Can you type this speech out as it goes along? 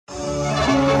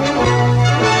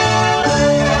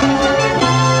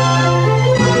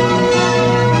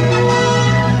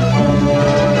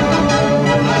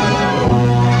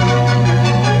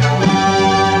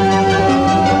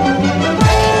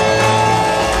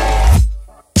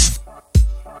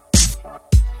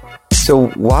So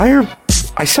why are...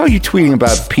 I saw you tweeting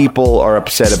about people are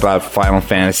upset about Final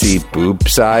Fantasy boob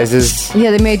sizes. Yeah,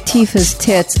 they made Tifa's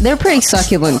tits. They're pretty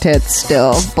succulent tits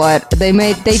still, but they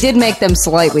did make them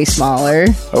slightly smaller.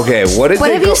 Okay, what did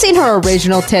But have you seen her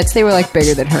original tits? They were like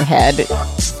bigger than her head.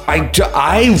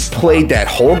 I played that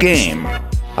whole game.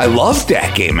 I loved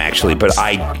that game actually, but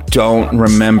I don't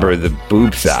remember the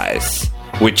boob size,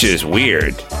 which is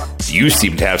weird. You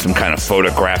seem to have some kind of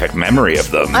photographic memory of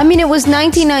them. I mean, it was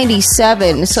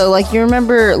 1997, so like you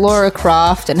remember Lara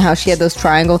Croft and how she had those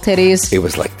triangle titties? It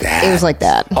was like that. It was like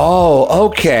that. Oh,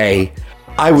 okay.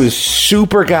 I was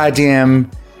super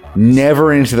goddamn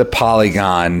never into the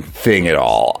polygon thing at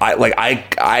all. I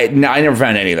never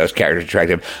found any of those characters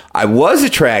attractive. I was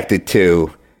attracted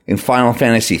to in Final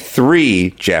Fantasy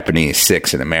 3, Japanese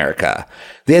 6 in America.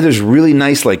 They had those really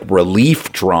nice like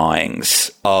relief drawings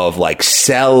of like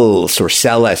Cells or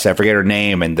Celes, I forget her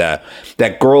name, and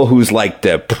that girl who's like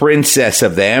the princess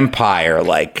of the empire.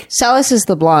 Like Celes is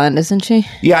the blonde, isn't she?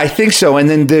 Yeah, I think so. And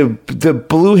then the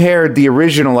blue haired, the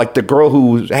original, like the girl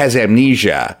who has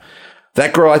amnesia.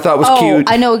 That girl I thought was cute.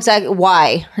 I know exactly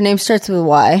why. Her name starts with a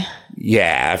Y.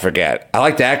 Yeah, I forget. I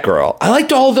like that girl. I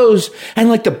liked all those, and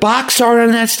like the box art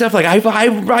and that stuff. Like I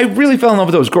really fell in love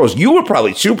with those girls. You were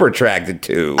probably super attracted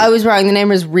to. I was wrong. The name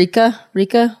was Rika.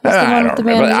 Rika was the one with the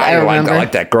man. I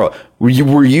like that girl.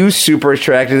 Were you super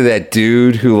attracted to that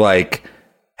dude who like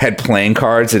had playing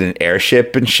cards in an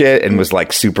airship and shit and was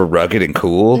like super rugged and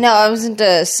cool? No, I was into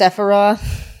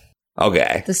Sephiroth.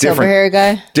 Okay. The silver hair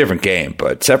guy. Different game,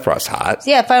 but Sephiroth's hot.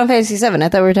 Yeah, Final Fantasy 7. I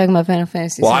thought we were talking about Final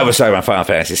Fantasy 7. Well, I was talking about Final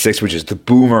Fantasy 6, which is the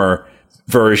boomer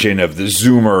version of the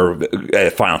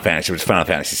Zoomer Final Fantasy, which is Final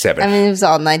Fantasy 7. I mean, it was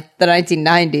all the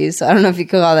 1990s, so I don't know if you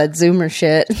could call that Zoomer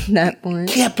shit at that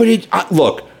point. Yeah, but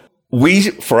look, we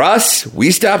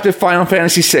stopped at Final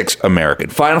Fantasy 6, American.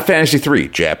 Final Fantasy 3,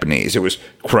 Japanese. It was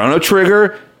Chrono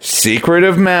Trigger, Secret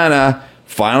of Mana,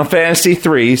 Final Fantasy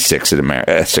 3, 6 in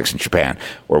America, 6 in Japan,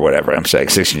 or whatever I'm saying,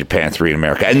 6 in Japan, 3 in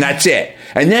America, and that's it.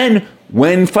 And then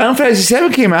when Final Fantasy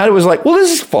 7 came out, it was like, well, this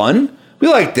is fun. We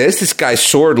like this. This guy's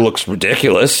sword looks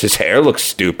ridiculous. His hair looks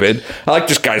stupid. I like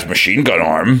this guy's machine gun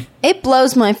arm. It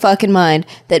blows my fucking mind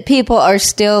that people are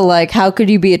still like, how could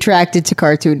you be attracted to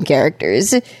cartoon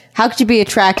characters? How could you be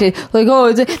attracted? Like,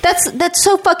 oh, that's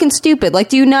so fucking stupid. Like,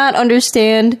 do you not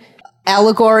understand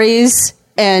allegories?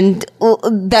 And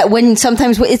that when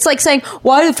sometimes it's like saying,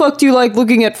 why the fuck do you like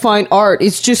looking at fine art?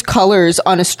 It's just colors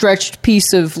on a stretched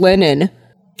piece of linen.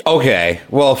 Okay.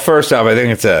 Well, first off, I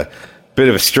think it's a bit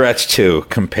of a stretch to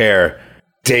compare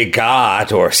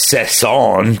Degas or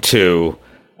Cesson to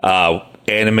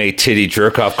anime titty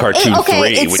jerk-off cartoon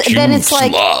 3, which you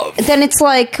love. Then it's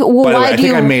like, well, by the way, why I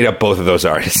think I made up both of those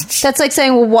artists. That's like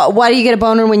saying, well, why do you get a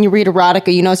boner when you read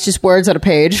erotica? You know, it's just words on a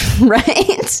page,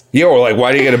 right? Yeah, or like,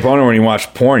 why do you get a boner when you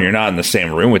watch porn? You're not in the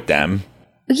same room with them.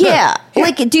 Yeah.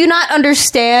 Like, do you not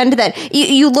understand that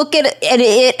you look at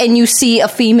it and you see a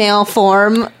female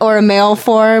form or a male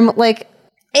form? Like,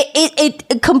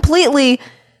 it completely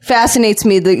fascinates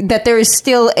me that there is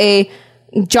still a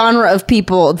genre of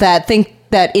people that think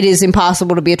that it is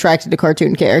impossible to be attracted to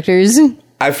cartoon characters.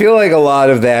 I feel like a lot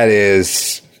of that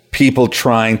is people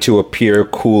trying to appear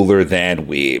cooler than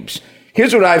weebs.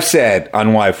 Here's what I've said on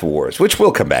Waifu Wars, which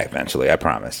will come back eventually, I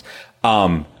promise.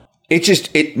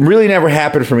 It really never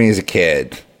happened for me as a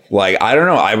kid. Like, I don't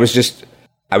know. I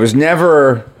was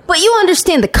never... But you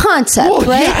understand the concept,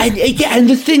 right? Yeah, and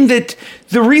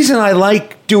the reason I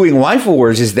like doing Waifu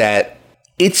Wars is that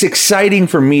it's exciting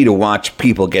for me to watch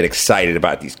people get excited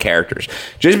about these characters.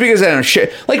 Just because I don't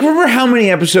shit. Like, remember how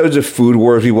many episodes of Food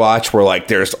Wars we watched where, like,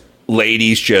 there's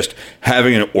ladies just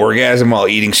having an orgasm while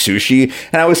eating sushi?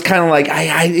 And I was kind of like,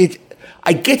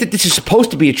 I get that this is supposed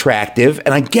to be attractive,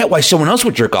 and I get why someone else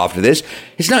would jerk off to this.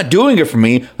 It's not doing it for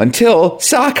me until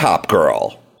Sock Hop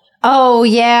Girl. Oh,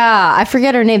 yeah. I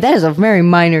forget her name. That is a very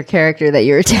minor character that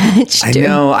you're attached to. I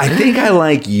know. I think I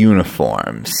like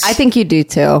uniforms. I think you do,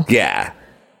 too. Yeah.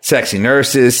 Sexy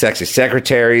nurses, sexy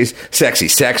secretaries, sexy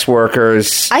sex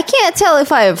workers. I can't tell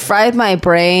if I have fried my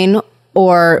brain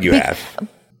or... You have.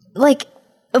 Like,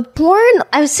 porn...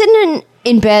 I was sitting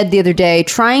in bed the other day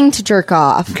trying to jerk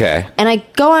off. Okay. And I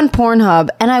go on Pornhub,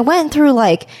 and I went through,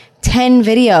 like, 10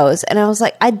 videos, and I was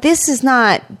like, this is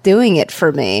not doing it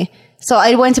for me. So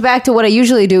I went back to what I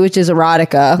usually do, which is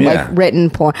erotica, like written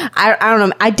porn. I don't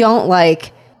know. I don't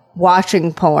like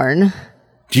watching porn.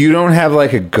 You don't have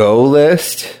like a go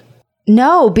list?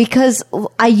 No, because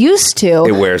I used to.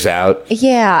 It wears out?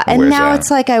 Yeah, and now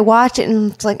it's like I watch it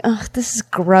and it's like, oh, this is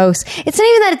gross. It's not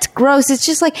even that it's gross. It's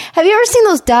just like, have you ever seen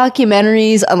those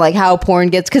documentaries on like how porn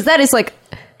gets? Because that is like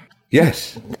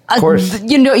Yes, of course.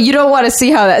 You don't want to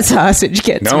see how that sausage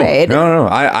gets made. No.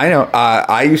 I know.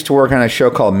 I used to work on a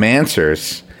show called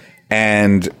Mansers,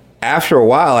 and after a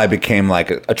while, I became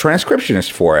like a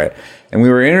transcriptionist for it. And we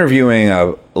were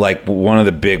interviewing like one of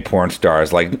the big porn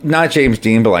stars, like not James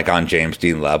Dean, but like on James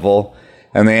Dean level.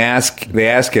 And they ask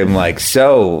him like,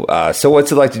 so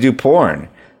what's it like to do porn?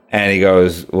 And he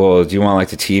goes, well, do you want like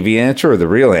the TV answer or the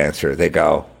real answer? They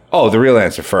go, oh, the real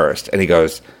answer first. And he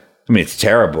goes, I mean, it's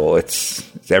terrible. It's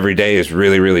every day is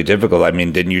really, really difficult. I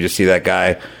mean, didn't you just see that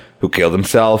guy who killed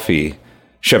himself? He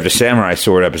shoved a samurai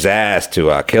sword up his ass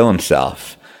to kill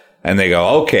himself. And they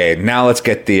go, okay, now let's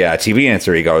get the TV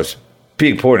answer. He goes,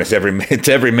 being porn is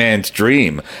every man's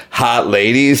dream. Hot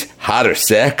ladies, hotter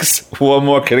sex. What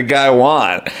more could a guy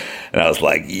want? And I was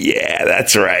like, yeah,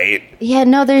 that's right. Yeah,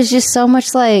 no, there's just so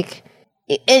much like...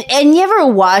 And you ever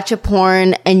watch a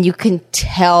porn and you can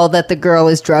tell that the girl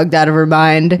is drugged out of her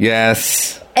mind?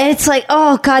 Yes. And it's like,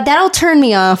 oh, God, that'll turn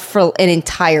me off for an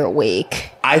entire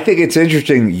week. I think it's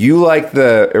interesting. You like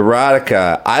the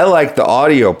erotica. I like the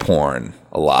audio porn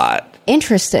a lot.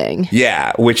 Interesting.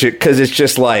 Yeah, because it's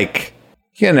just like,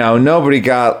 nobody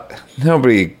got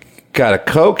a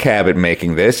coke habit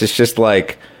making this. It's just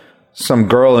like some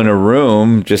girl in a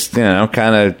room just,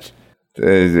 kind of...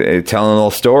 telling a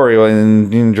little story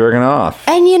and jerking off.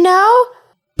 And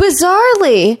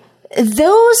bizarrely,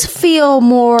 those feel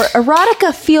more...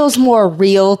 Erotica feels more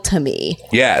real to me.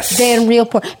 Yes. Than real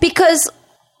porn. Because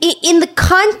in the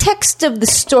context of the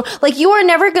story... Like, you are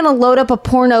never going to load up a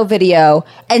porno video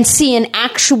and see an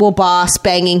actual boss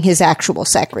banging his actual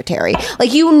secretary.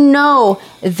 Like,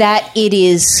 that it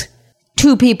is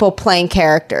two people playing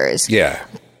characters. Yeah.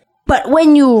 But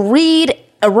when you read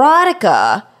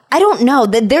erotica... I don't know.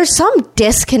 There's some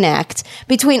disconnect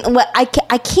between... I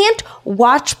can't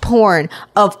watch porn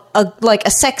of a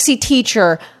sexy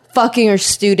teacher fucking her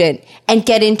student and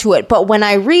get into it. But when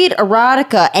I read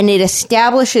erotica and it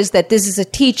establishes that this is a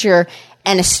teacher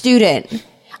and a student,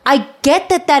 I get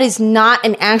that is not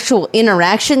an actual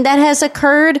interaction that has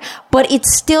occurred, but it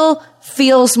still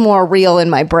feels more real in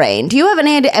my brain. Do you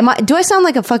have do I sound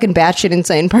like a fucking batshit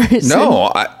insane person? No,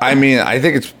 I mean, I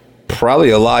think it's probably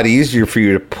a lot easier for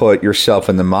you to put yourself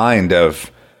in the mind of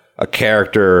a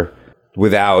character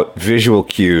without visual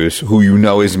cues who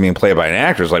isn't being played by an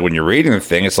actor. It's like when you're reading the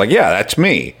thing, it's like, yeah, that's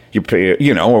me.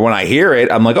 Or when I hear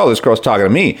it, I'm like, oh, this girl's talking to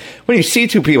me. When you see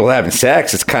two people having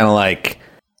sex, it's kind of like,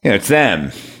 it's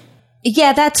them.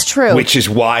 Yeah, that's true. Which is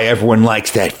why everyone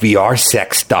likes that VR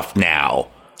sex stuff now.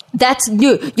 That's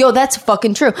that's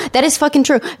fucking true. That is fucking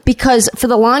true. Because for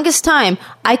the longest time,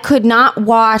 I could not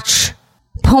watch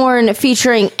porn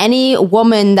featuring any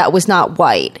woman that was not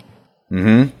white.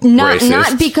 Mm-hmm. Not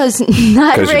because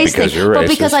racist, but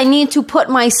because I need to put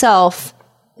myself.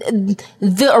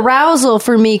 The arousal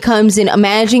for me comes in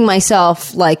imagining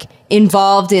myself like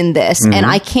involved in this, and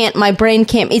I can't. My brain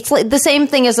can't. It's like the same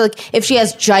thing as like if she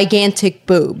has gigantic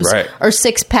boobs or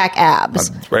 6-pack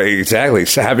abs. Right, exactly.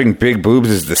 So having big boobs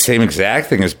is the same exact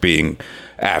thing as being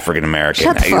African American.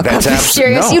 Shut the fuck up. I'm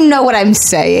serious. No. You know what I'm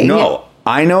saying. No.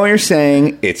 I know what you're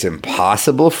saying. It's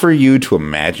impossible for you to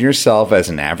imagine yourself as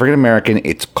an African American.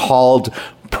 It's called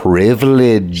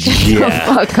privilege.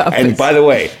 Yeah. Fuck up. And by the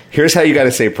way, here's how you got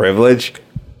to say privilege.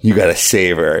 You got to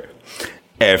savor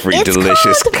every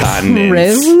delicious condiment.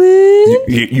 Privilege?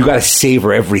 You got to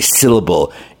savor every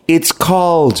syllable. It's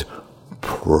called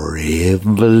privilege.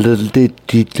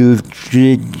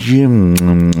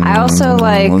 I also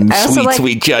like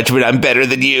sweet judgment. I'm better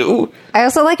than you. I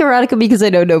also like erotica because I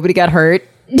know nobody got hurt.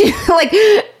 Like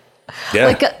a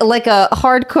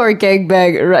hardcore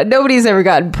gangbang. Nobody's ever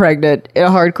gotten pregnant in a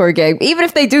hardcore gang. Even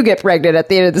if they do get pregnant at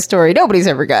the end of the story, nobody's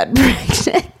ever gotten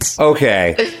pregnant.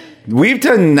 Okay. We've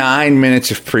done 9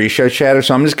 minutes of pre-show chatter,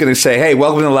 so I'm just going to say, hey,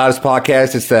 welcome to the Loudest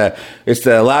Podcast. It's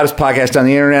the loudest podcast on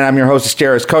the internet. I'm your host,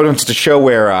 Asteris Codon. It's the show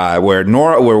where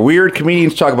weird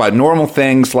comedians talk about normal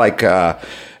things like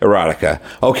erotica.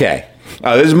 Okay.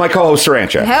 This is my co-host,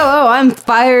 Sarancha. Hello, I'm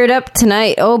fired up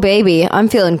tonight. Oh, baby. I'm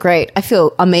feeling great. I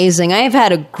feel amazing. I have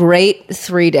had a great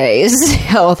 3 days,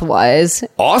 health-wise.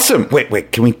 Awesome.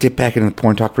 Wait. Can we dip back into the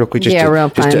porn talk real quick?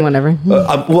 Whatever.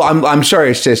 Well, I'm sorry.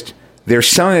 It's just... There's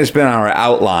something that's been on our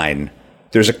outline.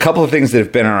 There's a couple of things that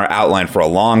have been on our outline for a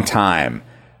long time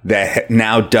that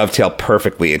now dovetail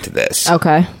perfectly into this.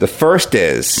 Okay. The first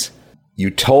is,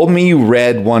 you told me you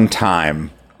read one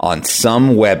time on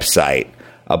some website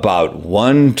about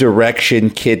One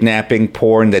Direction kidnapping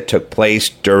porn that took place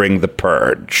during the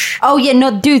Purge. Oh, yeah,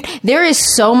 no, dude, there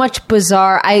is so much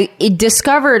bizarre. I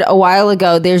discovered a while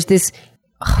ago, there's this...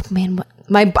 Oh, man,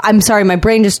 I'm sorry, my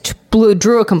brain just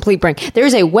drew a complete blank.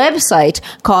 There's a website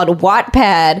called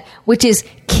Wattpad, which is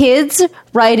kids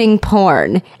writing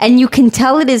porn. And you can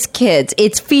tell it is kids.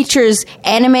 It features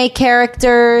anime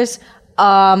characters,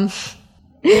 members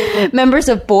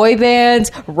of boy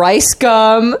bands, Rice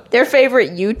Gum, their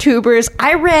favorite YouTubers.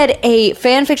 I read a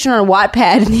fan fiction on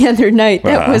Wattpad the other night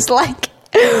that was like,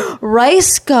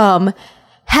 Rice Gum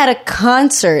had a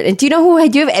concert. And do you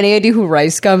have any idea who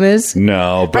Rice Gum is?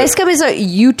 No. But Rice Gum is a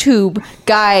YouTube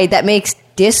guy that makes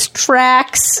diss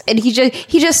tracks, and he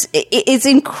just it's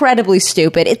incredibly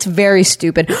stupid. It's very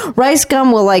stupid. Rice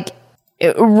Gum will like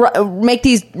make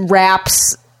these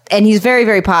raps, and he's very,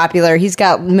 very popular. He's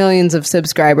got millions of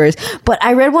subscribers. But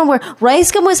I read one where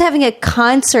Rice Gum was having a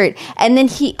concert, and then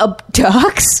he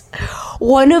abducts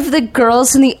one of the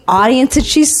girls in the audience, and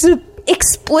she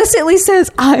explicitly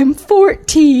says, "I'm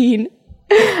 14."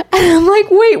 And I'm like,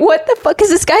 wait, what the fuck? Because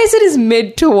this guy's in his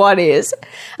mid-20s.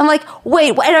 I'm like,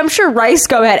 wait, and I'm sure Rice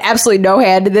Gum had absolutely no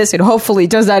hand in this, and hopefully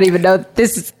does not even know that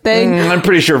this is a thing. I'm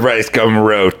pretty sure Rice Gum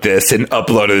wrote this and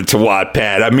uploaded it to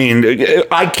Wattpad. I mean,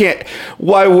 I can't...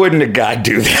 Why wouldn't a guy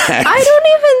do that? I don't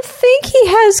even think he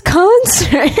has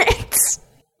concerts.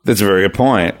 That's a very good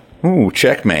point. Ooh,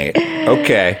 checkmate.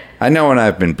 Okay. I know when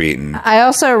I've been beaten. I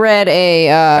also read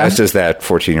That's just that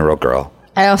 14-year-old girl.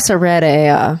 I also read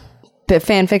a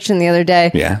fan fiction the other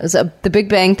day. Yeah. It was The Big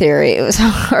Bang Theory. It was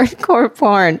hardcore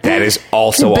porn. That is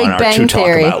also Big on our Bang to talk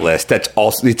Theory. about list. That's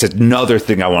also... It's another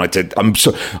thing I wanted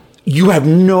to... You have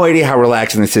no idea how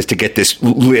relaxing this is to get this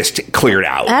list cleared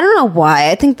out. I don't know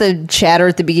why. I think the chatter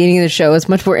at the beginning of the show is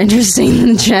much more interesting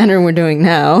than the chatter we're doing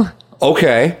now.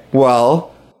 Okay.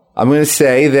 Well, I'm going to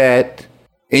say that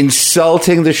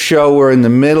insulting the show we're in the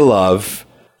middle of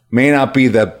may not be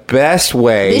the best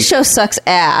way. This show sucks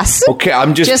ass. Okay,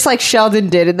 I'm just like Sheldon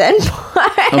did in that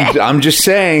part. I'm just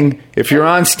saying, if you're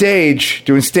on stage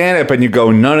doing stand-up and you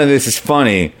go, none of this is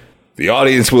funny, the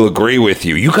audience will agree with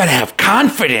you. You got to have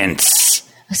confidence.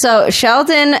 So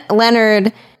Sheldon,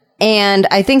 Leonard, and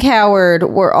I think Howard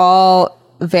were all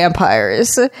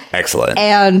vampires. Excellent.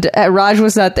 And Raj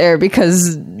was not there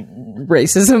because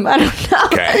racism. I don't know.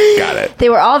 Okay, got it. They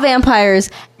were all vampires,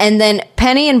 and then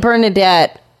Penny and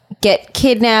Bernadette get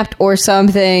kidnapped or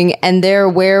something, and they're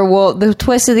werewolf. The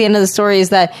twist at the end of the story is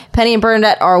that Penny and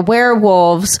Bernadette are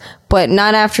werewolves, but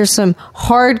not after some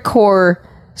hardcore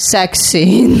sex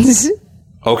scenes.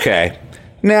 Okay.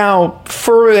 Now,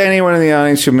 for anyone in the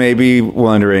audience who may be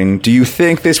wondering, do you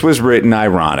think this was written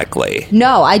ironically?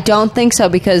 No, I don't think so,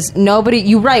 because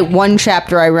you write one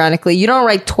chapter ironically. You don't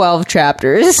write 12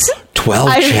 chapters.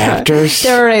 12 chapters?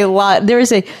 There are a lot. There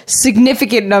is a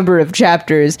significant number of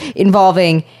chapters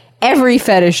involving every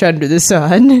fetish under the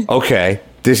sun. Okay,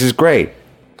 this is great.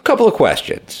 A couple of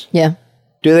questions. Yeah.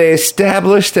 Do they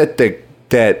establish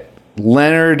that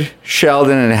Leonard,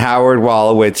 Sheldon, and Howard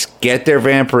Wolowitz get their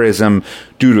vampirism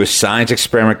due to a science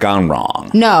experiment gone wrong?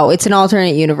 No, it's an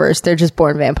alternate universe. They're just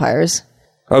born vampires.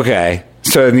 Okay.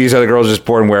 So these other girls are just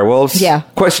born werewolves? Yeah.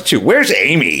 Question 2. Where's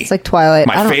Amy? It's like Twilight.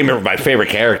 My favorite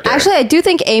character. Actually, I do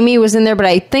think Amy was in there, but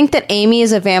I think that Amy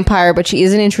is a vampire, but she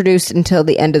isn't introduced until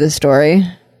the end of the story.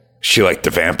 She like the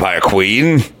vampire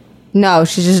queen? No,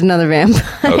 she's just another vampire.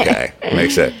 Okay.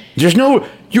 Makes it.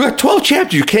 You got 12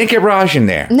 chapters. You can't get Raj in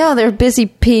there. No, they're busy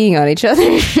peeing on each other.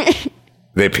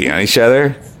 They pee on each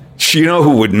other? You know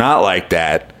who would not like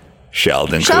that?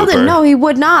 Sheldon Cooper. No, he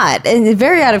would not. And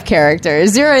very out of character.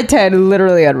 0 to 10,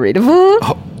 literally unreadable.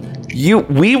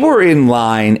 We were in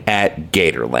line at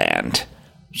Gatorland.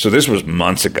 So this was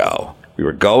months ago. We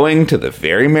were going to the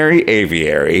Very Merry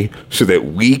Aviary so that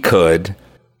we could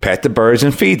pet the birds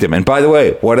and feed them. And by the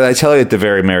way, what did I tell you at the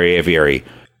Very Merry Aviary?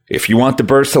 If you want the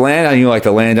birds to land on you like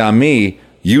to land on me,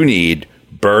 you need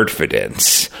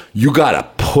birdfidence. You got to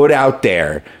put out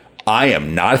there, I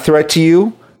am not a threat to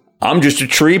you. I'm just a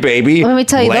tree, baby. Let me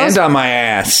tell you, land on my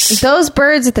ass. Those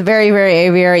birds at the Very Merry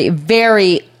Aviary,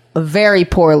 very, very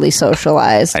poorly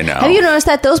socialized. I know. Have you noticed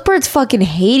that? Those birds fucking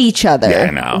hate each other. Yeah, I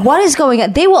know. What is going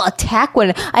on? They will attack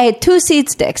one. I had 2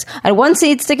 seed sticks. I had 1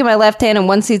 seed stick in my left hand and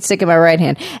 1 seed stick in my right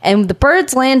hand. And the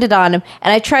birds landed on them,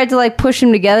 and I tried to like push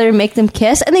them together and make them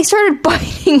kiss, and they started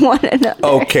biting one another.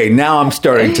 Okay, now I'm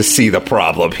starting to see the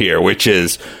problem here, which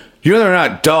is, you know they're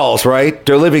not dolls, right?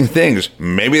 They're living things.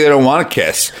 Maybe they don't want to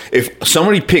kiss. If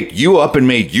somebody picked you up and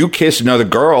made you kiss another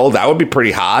girl, that would be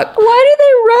pretty hot. Why do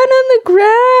they run on the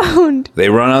ground? They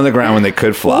run on the ground when they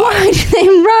could fly. Why do they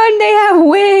run? They have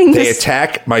wings. They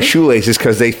attack my shoelaces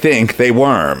because they think they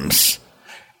worms.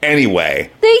 Anyway.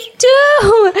 They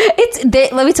do. It's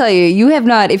let me tell you, you have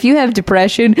not. If you have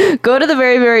depression, go to the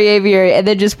Very Merry Aviary and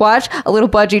then just watch a little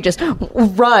budgie just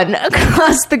run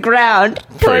across the ground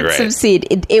towards some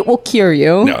seed. It will cure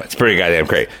you. No, it's pretty goddamn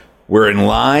great. We're in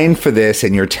line for this,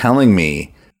 and you're telling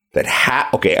me that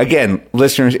okay, again,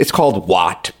 listeners, it's called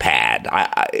Wattpad.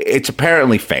 It's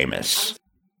apparently famous.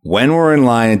 When we're in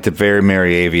line at the Very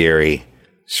Merry Aviary,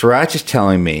 Sriracha is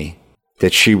telling me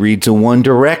that she reads a One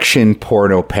Direction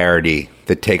porno parody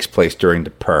that takes place during The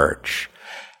Purge.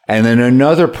 And then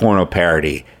another porno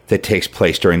parody that takes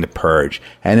place during The Purge.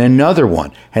 And another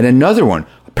one. And another one.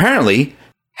 Apparently,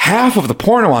 half of the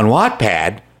porno on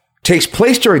Wattpad takes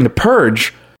place during The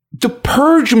Purge. The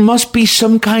Purge must be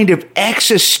some kind of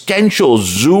existential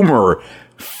Zoomer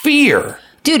fear.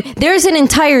 Dude, there's an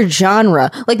entire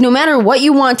genre. Like, no matter what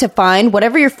you want to find,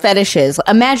 whatever your fetish is,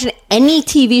 imagine any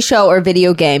TV show or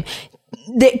video game.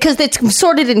 Because it's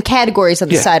sorted in categories on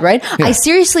the side, right? Yeah. I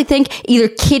seriously think either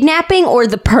kidnapping or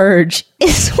The Purge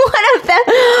is one of them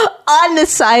on the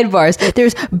sidebars.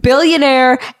 There's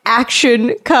billionaire,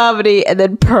 action, comedy, and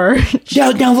then Purge.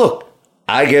 Now look,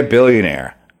 I get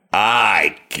billionaire.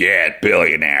 I get bad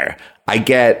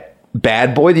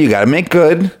boy that you gotta make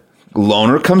good.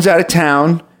 Loner comes out of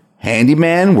town.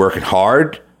 Handyman, working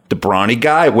hard. The brawny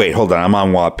guy. Wait, hold on. I'm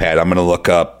on Wattpad. I'm gonna look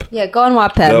up. Yeah, go on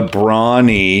Wattpad. The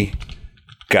brawny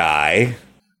guy.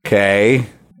 Okay.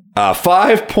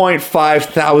 5.5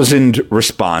 thousand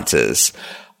responses.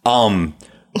 But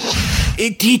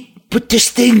this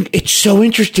thing, it's so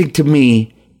interesting to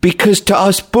me because to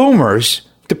us boomers,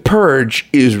 The Purge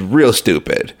is real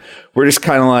stupid. We're just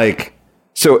kind of like,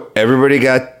 so everybody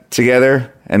got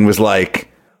together and was like,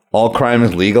 all crime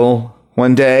is legal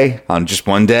one day, on just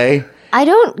one day. I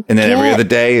don't And then every other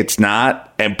day it's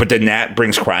not. But then that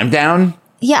brings crime down.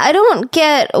 Yeah, I don't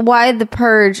get why The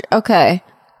Purge. Okay.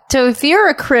 So if you're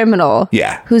a criminal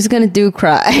who's going to do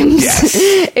crimes,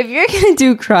 if you're going to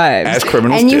do crimes, as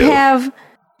criminals and you have,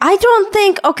 I don't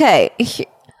think,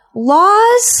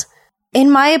 laws,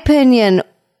 in my opinion,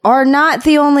 are not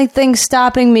the only thing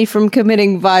stopping me from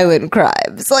committing violent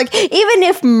crimes. Like, even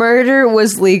if murder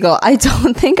was legal, I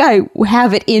don't think I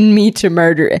have it in me to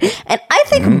murder it. And I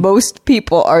think most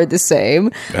people are the same.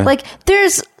 Yeah. Like,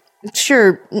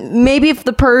 sure, maybe if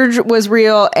The Purge was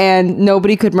real and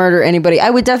nobody could murder anybody, I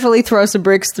would definitely throw some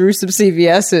bricks through some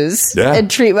CVS's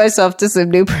and treat myself to some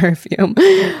new perfume.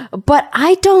 But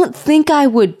I don't think I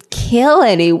would kill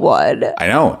anyone. I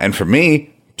know. And for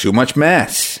me, too much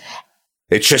mess.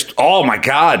 It's just, oh my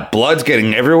God, blood's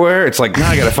getting everywhere. It's like,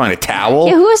 now I got to find a towel.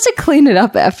 Yeah, who has to clean it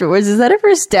up afterwards? Is that ever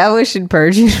established in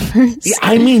Purge universe? Yeah,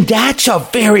 I mean, that's a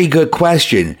very good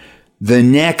question. The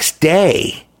next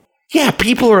day,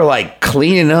 people are like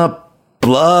cleaning up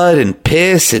blood and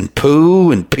piss and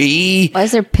poo and pee. Why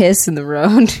is there piss in the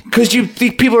road? Because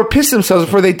people are pissing themselves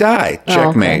before they die.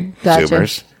 Checkmate. Okay. Gotcha.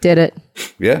 Zoomers. Did it.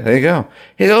 Yeah, there you go.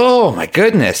 Oh my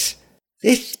goodness.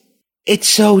 It's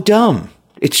so dumb.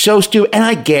 It's so stupid. And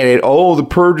I get it. Oh, The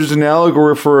Purge is an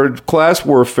allegory for class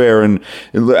warfare. And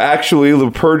actually,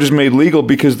 The Purge is made legal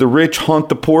because the rich hunt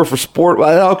the poor for sport.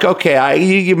 Well, okay.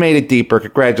 You made it deeper.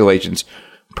 Congratulations,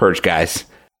 Purge guys.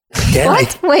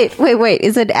 What? Wait.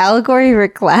 Is it an allegory for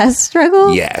class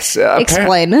struggle? Yes.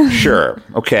 Explain. Sure.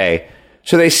 Okay.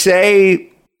 So they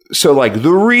say,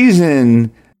 the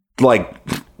reason,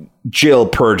 Jill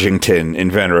Purgington,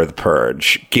 inventor of the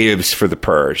Purge, gives for the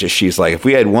Purge is she's like, if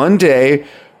we had one day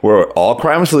where all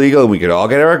crime was legal and we could all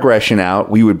get our aggression out,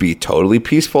 we would be totally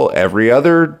peaceful every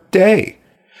other day.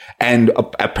 And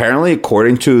apparently,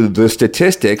 according to the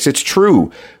statistics, it's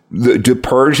true. The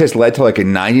Purge has led to a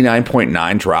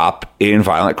 99.9 drop in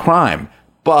violent crime.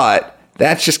 But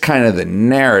that's just kind of the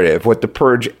narrative. What the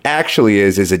Purge actually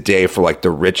is a day for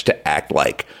the rich to act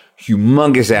like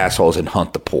humongous assholes and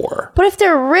hunt the poor. But if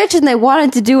they're rich and they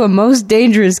wanted to do a most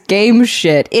dangerous game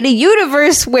shit, in a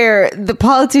universe where the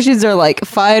politicians are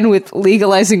fine with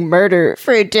legalizing murder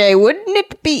for a day, wouldn't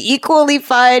it be equally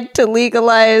fine to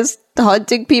legalize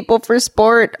hunting people for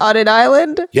sport on an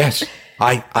island? Yes,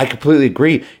 I completely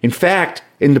agree. In fact,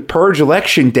 in the Purge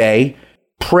election day,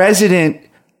 President,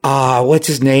 what's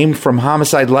his name from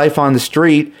Homicide Life on the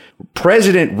Street,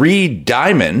 President Reed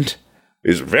Diamond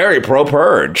is very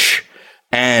pro-Purge.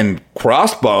 And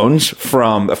Crossbones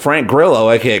from Frank Grillo,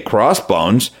 a.k.a.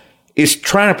 Crossbones, is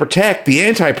trying to protect the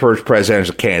anti-Purge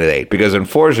presidential candidate because,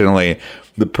 unfortunately,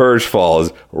 the Purge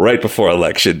falls right before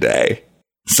Election Day.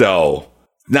 So,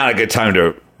 not a good time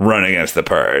to run against the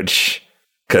Purge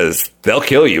because they'll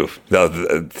kill you.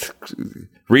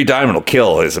 Reed Diamond will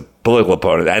kill his political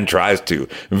opponent and tries to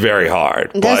very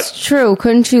hard. That's true.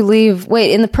 Couldn't you leave?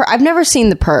 Wait, I've never seen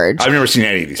The Purge. I've never seen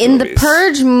any of these movies. In The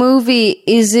Purge movie,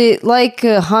 is it like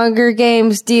a Hunger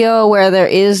Games deal where there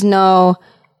is no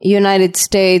United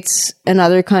States and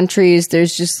other countries?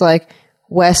 There's just like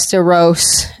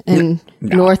Westeros and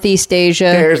Northeast Asia.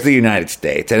 There's the United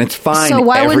States, and it's fine so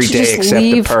why every wouldn't you day just except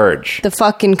leave The Purge. The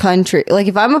fucking country. Like,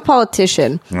 if I'm a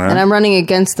politician and I'm running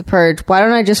against The Purge, why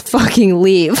don't I just fucking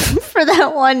leave for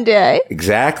that one day?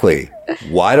 Exactly.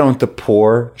 Why don't the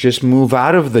poor just move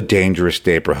out of the dangerous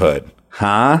neighborhood?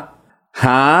 Huh?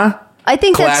 I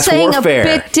think Class that's saying warfare. a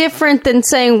bit different than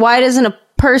saying, why doesn't a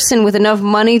person with enough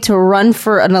money to run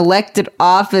for an elected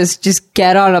office just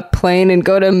get on a plane and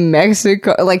go to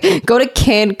Mexico, like go to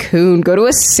Cancun, go to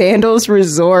a sandals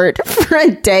resort for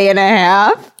a day and a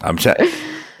half? I'm saying,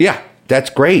 yeah, that's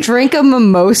great. Drink a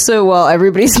mimosa while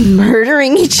everybody's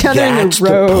murdering each other in the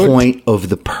road. That's the point of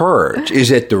The Purge, is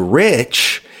that the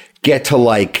rich get to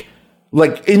like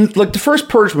the first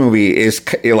Purge movie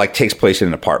takes place in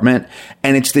an apartment,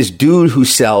 and it's this dude who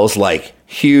sells like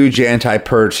huge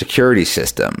anti-purge security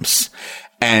systems.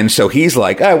 And so he's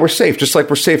like, we're safe, just like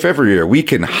we're safe every year. We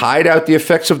can hide out the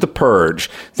effects of the purge.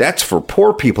 That's for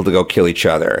poor people to go kill each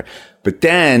other. But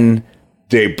then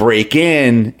they break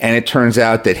in, and it turns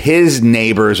out that his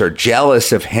neighbors are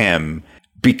jealous of him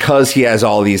because he has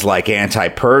all these like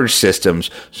anti-purge systems.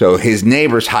 So his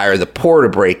neighbors hire the poor to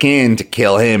break in to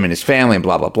kill him and his family and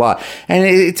blah, blah, blah. And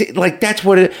it's like, that's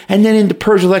what it, and then in the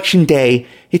Purge election day,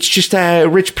 it's just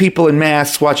rich people in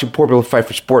masks watching poor people fight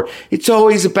for support. It's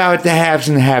always about the haves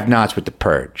and the have-nots with the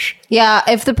Purge. Yeah,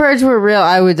 if the Purge were real,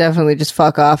 I would definitely just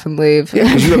fuck off and leave. Yeah,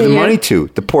 because you have the money to.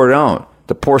 The poor don't.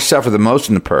 The poor suffer the most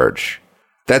in the Purge.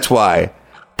 That's why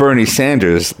Bernie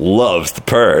Sanders loves the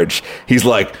Purge. He's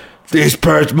like, these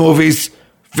Purge movies,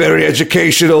 very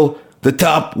educational. The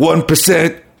top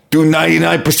 1% do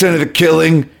 99% of the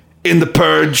killing in the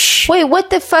Purge. Wait,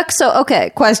 what the fuck? So, okay,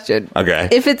 question. Okay.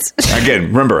 If it's... Again,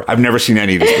 remember, I've never seen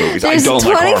any of these movies. I don't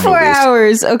like horror movies. 24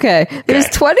 hours. Okay. There's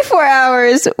 24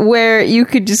 hours where you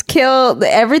could just kill...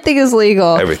 Everything is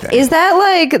legal. Everything. Is that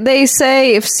like they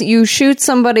say if you shoot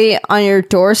somebody on your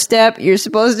doorstep, you're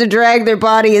supposed to drag their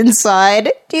body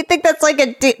inside? Do you think that's like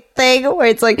a thing where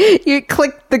it's like you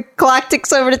click, the clock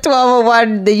ticks over to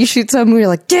 12:01, then you shoot someone, you're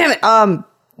like, damn it,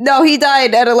 no, he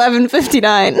died at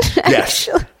 11:59. Yes.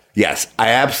 Yes,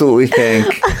 I absolutely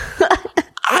think.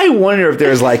 I wonder if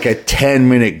there's like a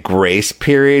 10-minute grace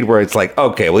period where it's like,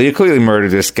 okay, well, you clearly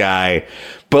murdered this guy,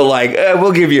 but like,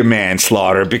 we'll give you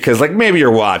manslaughter because like maybe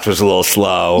your watch was a little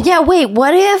slow. Yeah, wait,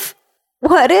 what if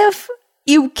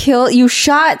you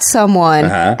shot someone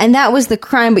and that was the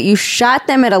crime, but you shot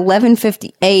them at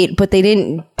 11:58, but they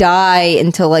didn't die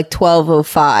until like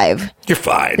 12:05. You're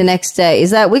fine. The next day.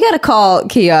 Is that, we got to call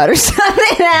Kiot or something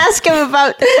and ask him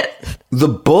about the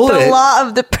bullet. The law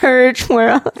of the Purge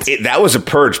world. That was a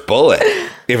Purge bullet.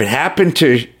 If it happened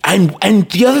to, and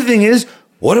the other thing is,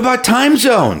 what about time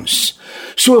zones?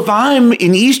 So if I'm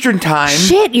in Eastern time.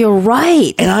 Shit, you're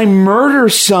right. And I murder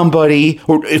somebody,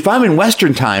 or if I'm in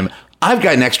Western time, I've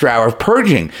got an extra hour of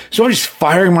purging. So I'm just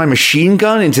firing my machine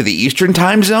gun into the Eastern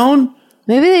time zone?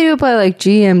 Maybe they do it by like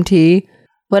GMT.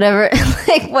 Whatever.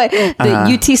 Like what? The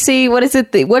UTC? What is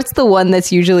it? What's the one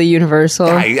that's usually universal?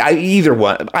 Either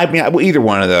one. I mean, either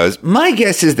one of those. My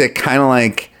guess is that kind of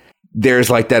like there's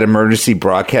like that emergency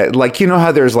broadcast. Like, you know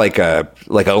how there's like an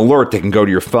alert that can go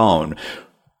to your phone.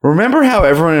 Remember how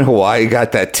everyone in Hawaii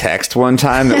got that text one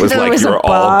time that was like, you're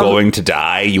all going to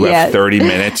die. You have 30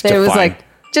 minutes to find. It was like,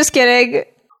 just kidding.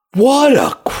 What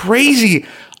a crazy...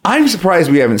 I'm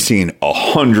surprised we haven't seen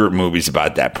 100 movies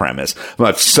about that premise.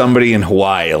 About somebody in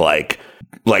Hawaii, like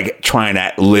trying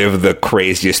to live the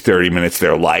craziest 30 minutes of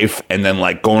their life, and then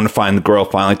like going to find the girl,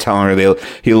 finally telling her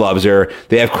he loves her.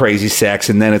 They have crazy sex,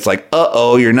 and then it's like,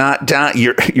 you're not dying.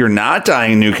 You're not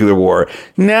dying in nuclear war.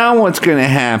 Now what's going to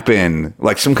happen?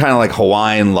 Like some kind of like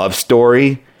Hawaiian love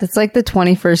story. That's like the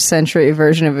 21st century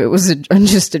version of it was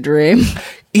just a dream.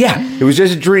 Yeah, it was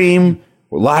just a dream.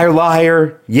 Liar,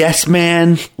 liar, yes,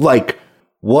 man. Like,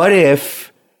 what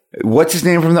if, what's his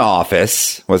name from The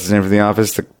Office?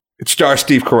 It stars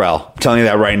Steve Carell. I'm telling you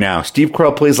that right now. Steve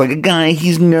Carell plays like a guy,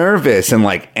 he's nervous, and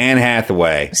like Anne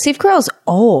Hathaway. Steve Carell's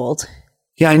old.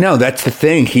 Yeah, I know. That's the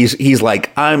thing. He's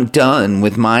like, I'm done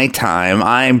with my time.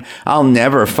 I'll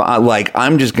never,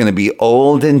 I'm just going to be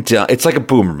old and done. It's like a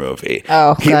boomer movie.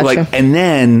 Oh, gotcha. And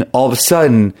then all of a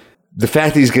sudden, the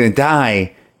fact that he's going to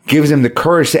die gives him the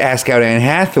courage to ask out Anne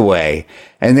Hathaway,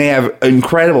 and they have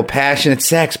incredible passionate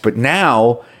sex, but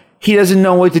now he doesn't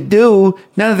know what to do.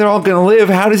 Now that they're all going to live,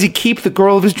 how does he keep the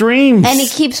girl of his dreams? And he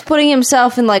keeps putting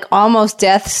himself in like almost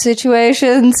death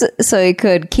situations so he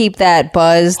could keep that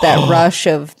buzz, that rush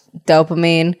of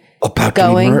dopamine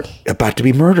going. About to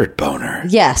be murdered, boner.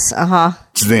 Yes,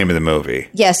 It's the name of the movie.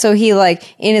 Yeah, so he like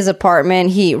in his apartment,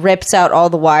 he rips out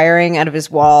all the wiring out of his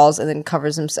walls and then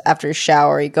covers himself after his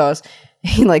shower.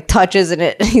 He like touches in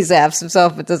it, he zaps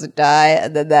himself but doesn't die,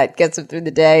 and then that gets him through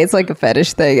the day. It's like a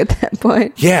fetish thing at that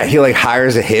point. Yeah, he like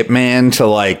hires a hitman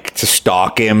to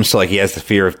stalk him, so like he has the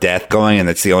fear of death going, and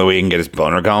that's the only way he can get his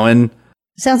boner going.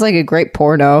 Sounds like a great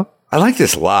porno. I like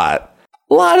this a lot.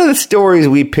 A lot of the stories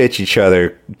we pitch each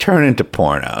other turn into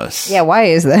pornos. Yeah, why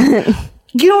is that?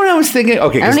 You know what I was thinking?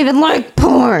 Okay, I don't even like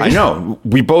porn. I know.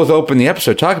 We both opened the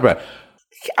episode talking about it.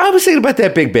 I was thinking about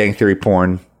that Big Bang Theory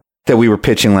porn that we were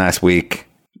pitching last week.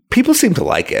 People seem to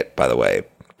like it, by the way.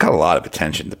 Got a lot of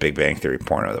attention, the Big Bang Theory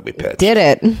porno that we pitched. Did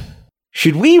it.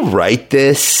 Should we write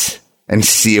this and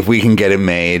see if we can get it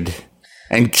made?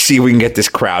 And see if we can get this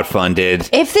crowdfunded?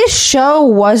 If this show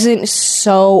wasn't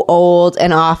so old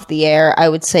and off the air, I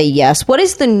would say yes. What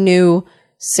is the new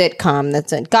sitcom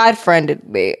that's in God Friended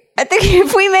Me? I think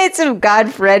if we made some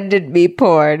God Friended Me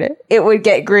porn, it would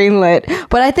get greenlit.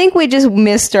 But I think we just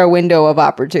missed our window of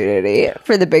opportunity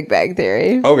for the Big Bang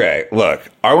Theory. Okay, look,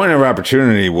 our window of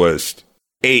opportunity was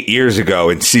 8 years ago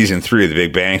in season 3 of the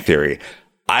Big Bang Theory.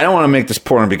 I don't want to make this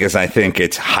porn because I think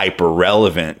it's hyper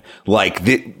relevant. Like,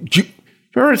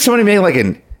 remember somebody made like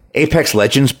an Apex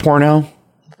Legends porno?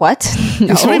 What?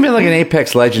 No. Somebody made like an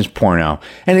Apex Legends porno.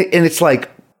 And it's like,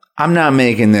 I'm not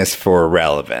making this for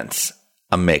relevance.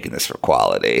 I'm making this for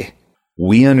quality.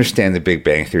 We understand the Big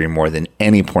Bang Theory more than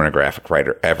any pornographic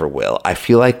writer ever will. I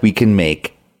feel like we can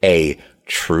make a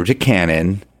true to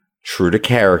canon, true to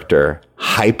character,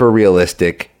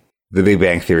 hyper-realistic The Big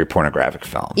Bang Theory pornographic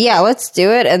film. Yeah, let's do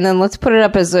it, and then let's put it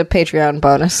up as a Patreon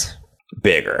bonus.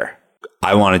 Bigger.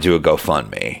 I want to do a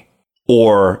GoFundMe.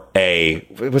 Or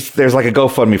there's like a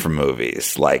GoFundMe for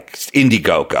movies, like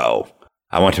Indiegogo.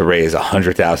 I want to raise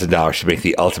 $100,000 to make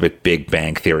the ultimate Big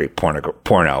Bang Theory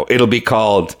porno. It'll be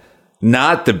called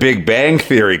not the Big Bang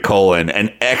Theory, an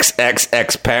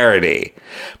XXX parody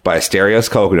by Asterios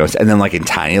Kokkinos, and then like in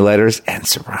tiny letters and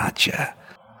sriracha.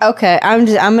 Okay, I'm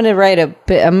gonna write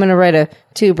a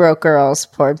Two Broke Girls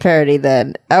porn parody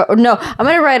then. No, I'm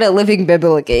gonna write a Living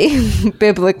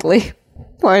biblically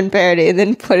porn parody and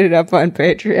then put it up on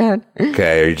Patreon.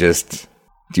 Okay,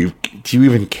 do you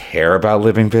even care about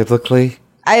Living Biblically?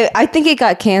 I think it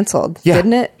got canceled,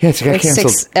 didn't it? Yes, it got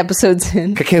canceled. 6 episodes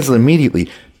in. It got canceled immediately.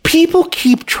 People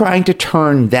keep trying to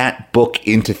turn that book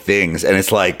into things, and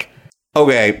it's like,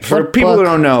 okay, for people who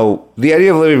don't know, the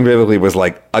idea of living biblically was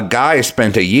like a guy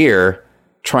spent a year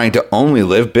trying to only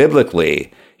live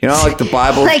biblically. You know, like the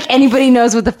Bible. Like anybody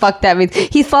knows what the fuck that means.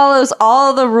 He follows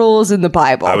all the rules in the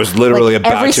Bible. I was literally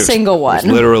about every single one.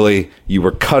 Literally, you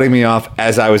were cutting me off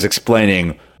as I was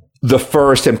explaining the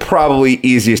first and probably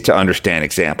easiest to understand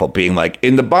example being like,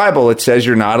 in the Bible, it says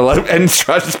you're not allowed, and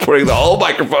just putting the whole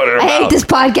microphone in her mouth. I hate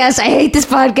this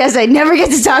podcast. I never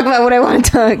get to talk about what I want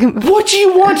to talk about. What do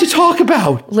you want to talk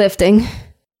about? Lifting.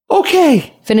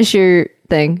 Okay. Finish your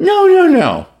thing. No.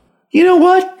 You know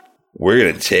what? We're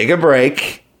going to take a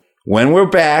break. When we're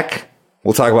back,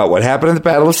 we'll talk about what happened in the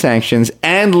Battle of Sanctions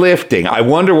and lifting. I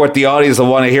wonder what the audience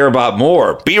will want to hear about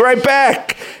more. Be right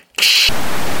back.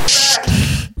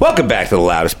 Welcome back to the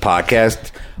loudest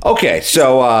podcast. Okay,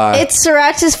 so it's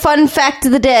Sriracha's fun fact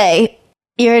of the day.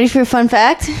 You ready for a fun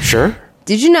fact? Sure.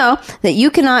 Did you know that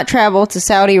you cannot travel to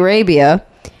Saudi Arabia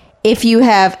if you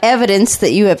have evidence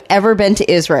that you have ever been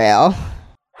to Israel?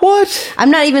 What?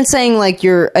 I'm not even saying like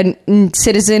you're a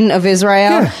citizen of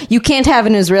Israel. Yeah. You can't have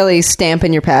an Israeli stamp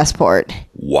in your passport.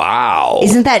 Wow.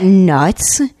 Isn't that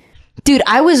nuts? Dude,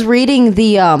 I was reading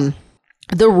the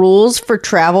rules for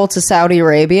travel to Saudi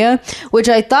Arabia, which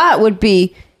I thought would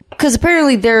be, because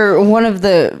apparently they're one of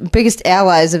the biggest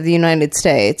allies of the United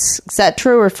States. Is that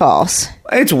true or false?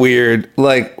 It's weird.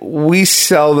 Like, we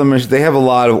sell them, they have a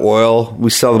lot of oil. We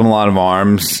sell them a lot of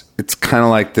arms. It's kind of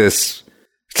like this.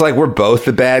 It's like we're both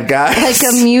the bad guys.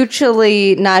 Like a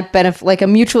mutually like a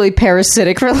mutually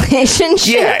parasitic relationship.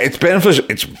 Yeah, it's beneficial.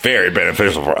 It's very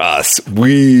beneficial for us.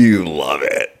 We love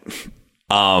it.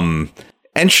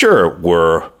 And sure,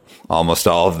 were almost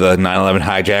all of the 9/11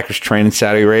 hijackers trained in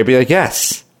Saudi Arabia?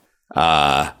 Yes.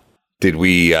 Did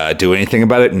we do anything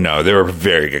about it? No, they were a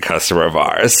very good customer of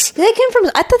ours.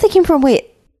 I thought they came from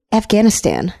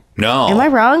Afghanistan. No. Am I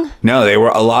wrong? No, they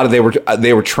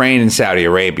were trained in Saudi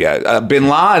Arabia. Bin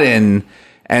Laden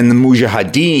and the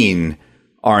Mujahideen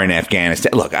are in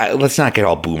Afghanistan. Look, let's not get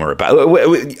all boomer about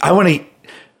it. I want to.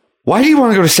 Why do you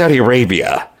want to go to Saudi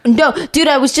Arabia? No, dude,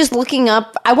 I was just looking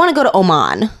up. I want to go to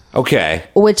Oman. Okay.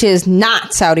 Which is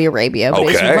not Saudi Arabia, but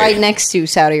it's right next to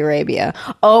Saudi Arabia.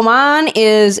 Oman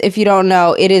is, if you don't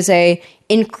know, it is a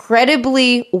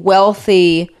incredibly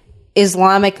wealthy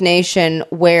Islamic nation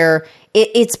where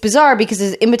it's bizarre because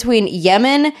it's in between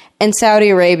Yemen and Saudi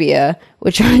Arabia,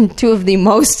 which are two of the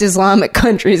most Islamic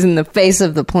countries in the face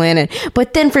of the planet.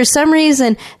 But then for some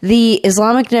reason, the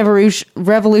Islamic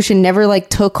revolution never like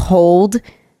took hold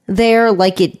there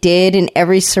like it did in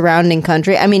every surrounding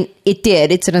country. I mean, it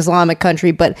did. It's an Islamic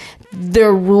country, but there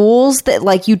are rules that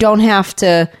like you don't have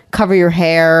to cover your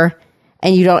hair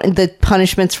and the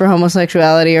punishments for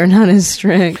homosexuality are not as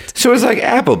strict. So it's like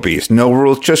Applebee's, no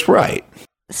rules, just right.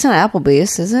 It's not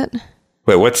Applebee's, is it?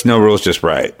 Wait, what's no rules, just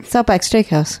right? It's Outback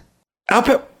Steakhouse.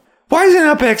 Why isn't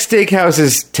Outback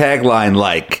Steakhouse's tagline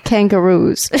like...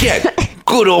 Kangaroos. Yeah,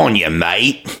 good on you,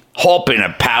 mate. Hop in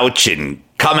a pouch and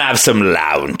come have some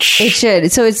lunch. It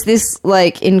should. So it's this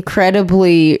like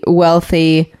incredibly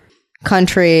wealthy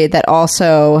country that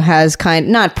also has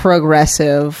not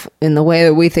progressive in the way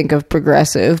that we think of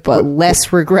progressive, but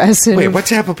less regressive. Wait, what's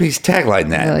Applebee's tagline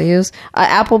then? Values.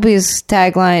 Applebee's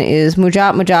tagline is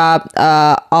Mujab Mujab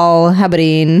Al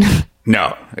Habadeen.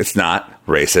 No, it's not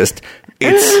racist.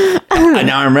 It's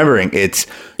now I'm remembering. It's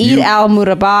Eid Al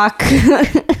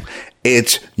Murabak.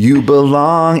 It's you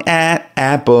belong at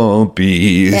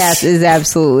Applebee's. Yes, is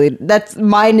absolutely.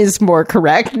 Mine is more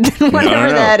correct than whatever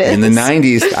that is. In the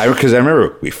 90s, because I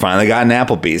remember we finally got an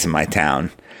Applebee's in my town.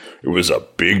 It was a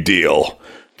big deal.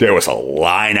 There was a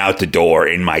line out the door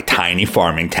in my tiny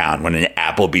farming town when an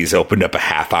Applebee's opened up a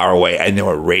half hour away, and there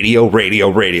were radio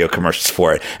commercials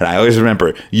for it. And I always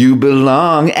remember, you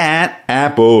belong at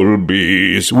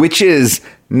Applebee's, which is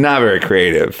not very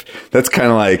creative. That's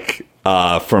kind of like...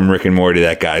 from Rick and Morty,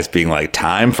 that guy's being like,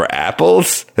 time for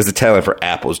apples? As the tagline for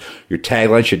apples. Your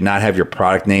tagline should not have your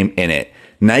product name in it.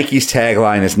 Nike's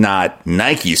tagline is not,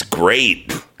 Nike's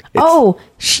great.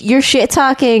 You're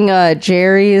shit-talking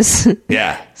Jerry's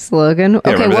slogan?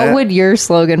 Okay, what would your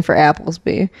slogan for apples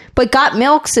be? But Got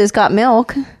Milk says Got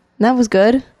Milk. That was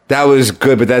good. That was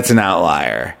good, but that's an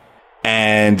outlier.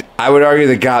 And I would argue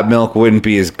that Got Milk wouldn't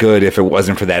be as good if it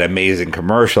wasn't for that amazing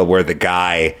commercial where the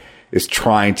guy... is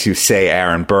trying to say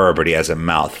Aaron Burr, but he has a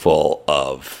mouthful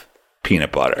of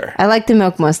peanut butter. I like the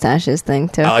milk mustaches thing,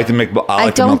 too. I like the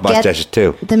milk mustaches,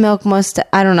 too. The milk mustache...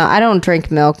 I don't know. I don't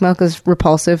drink milk. Milk is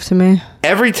repulsive to me.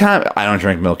 Every time... I don't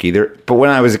drink milk either. But when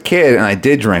I was a kid and I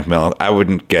did drink milk, I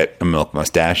wouldn't get a milk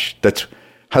mustache. That's...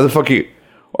 How the fuck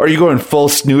are you going full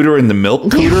snooter in the milk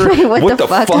cooter? what the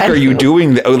fuck are you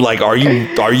doing? Like, are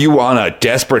you on a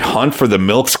desperate hunt for the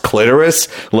milk's clitoris?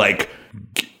 Like...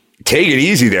 Take it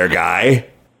easy there, guy.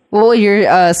 What would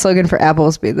your slogan for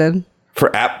apples be then?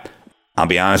 I'll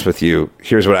be honest with you.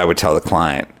 Here's what I would tell the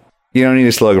client. You don't need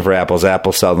a slogan for apples.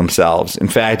 Apples sell themselves. In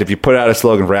fact, if you put out a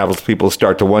slogan for apples, people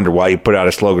start to wonder why you put out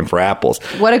a slogan for apples.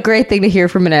 What a great thing to hear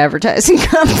from an advertising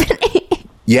company.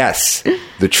 Yes,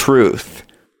 the truth.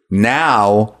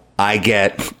 Now I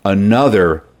get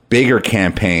another bigger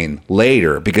campaign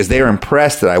later because they were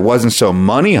impressed that I wasn't so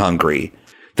money hungry.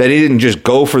 That he didn't just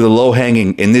go for the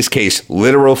low-hanging, in this case,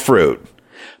 literal fruit.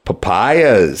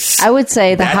 Papayas. I would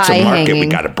say the high-hanging. That's a market we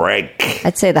got to break.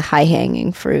 I'd say the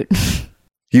high-hanging fruit.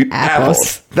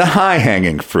 Apples. The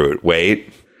high-hanging fruit.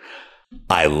 Wait.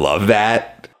 I love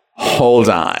that. Hold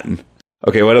on.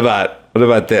 Okay, what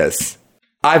about this?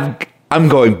 I'm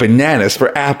going bananas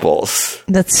for apples.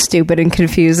 That's stupid and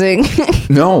confusing.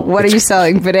 No. What are you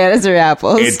selling, bananas or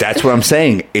apples? That's what I'm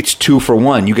saying. It's 2 for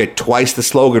 1. You get twice the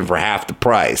slogan for half the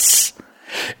price.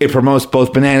 It promotes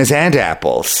both bananas and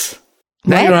apples.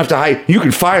 Now you don't have to hide. You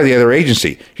can fire the other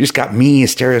agency. You just got me,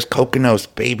 Asterios Kokonos,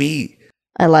 baby.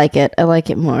 I like it. I like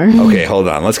it more. Okay, hold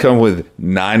on. Let's come up with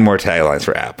 9 more taglines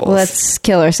for apples. Let's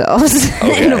kill ourselves.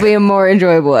 Okay. It'll be a more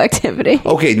enjoyable activity.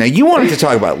 Okay, now you wanted to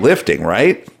talk about lifting,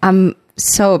 right? I'm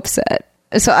so upset.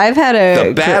 So I've had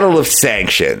the Battle of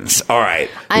Sanctions. All right,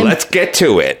 let's get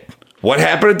to it. What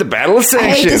happened at the Battle of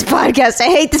Sanctions? I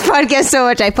hate this podcast so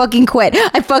much. I fucking quit.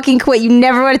 You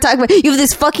never want to talk about it. You have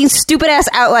this fucking stupid ass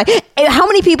outline. And how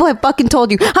many people have fucking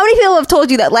told you? How many people have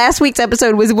told you that last week's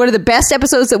episode was one of the best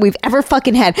episodes that we've ever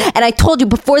fucking had? And I told you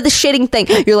before the shitting thing,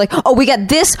 you're like, oh, we got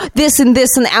this, and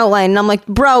this in the outline. And I'm like,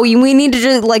 bro, we need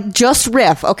to just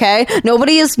riff, okay?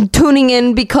 Nobody is tuning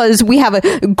in because we have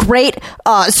a great,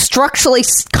 structurally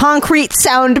concrete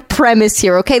sound premise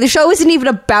here, okay? The show isn't even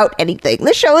about anything.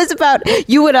 The show is about about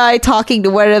you and I talking to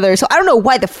one another. So I don't know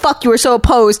why the fuck you were so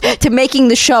opposed to making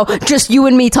the show just you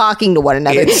and me talking to one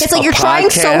another. It's like you're trying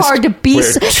so hard to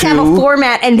have a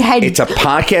format and it's a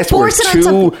podcast where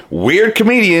two weird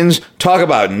comedians talk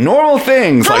about normal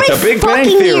things like The Big Bang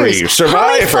Theory, Survivor. How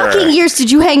many fucking years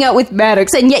did you hang out with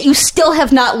Maddox, and yet you still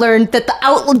have not learned that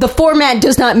the format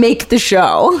does not make the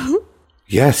show?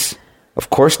 Yes, of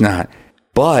course not.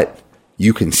 But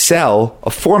you can sell a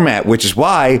format, which is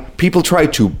why people try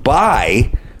to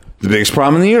buy The Biggest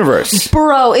Problem in the Universe.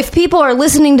 Bro, if people are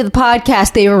listening to the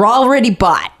podcast, they are already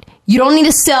bought. You don't need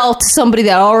to sell to somebody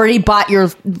that already bought your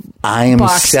I am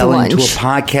selling to a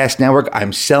podcast network.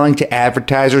 I'm selling to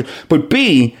advertisers. But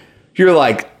B, you're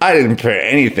like, I didn't prepare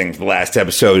anything for the last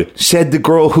episode, said the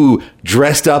girl who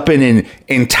dressed up in an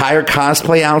entire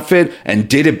cosplay outfit and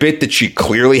did a bit that she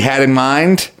clearly had in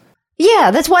mind.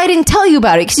 Yeah, that's why I didn't tell you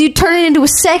about it, because you turn it into a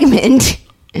segment.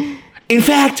 In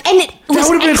fact, and it was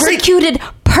executed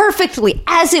perfectly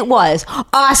as it was.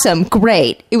 Awesome,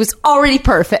 great. It was already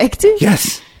perfect.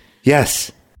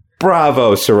 Yes.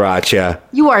 Bravo, Sriracha.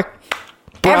 You are...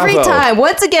 Bravo. Every time.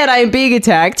 Once again, I am being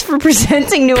attacked for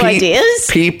presenting new ideas.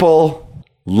 People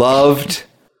loved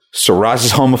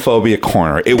Sriracha's homophobia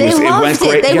corner. It went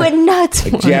great. They went nuts.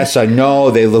 Yes, I know.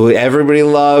 Everybody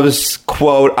loves,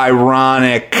 quote,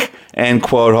 ironic, end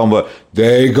quote, homo.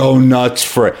 They go nuts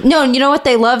for it. No, you know what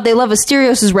they love? They love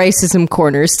Asterios' racism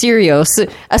corner.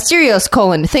 Asterios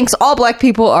colon thinks all black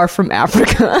people are from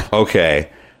Africa. Okay.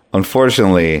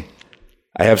 Unfortunately,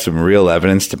 I have some real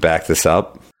evidence to back this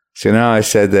up. So I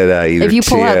said that either if you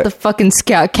pull out the fucking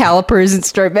calipers and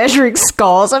start measuring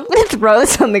skulls, I'm going to throw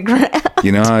this on the ground.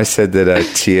 I said that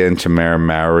Tia and Tamara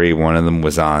Mowry, one of them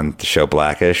was on the show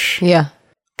Blackish? Yeah.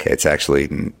 Okay, it's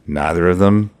actually neither of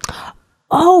them.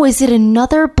 Oh, is it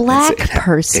another black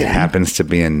person? It happens to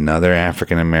be another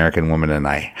African-American woman, and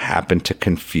I happen to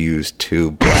confuse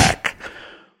two black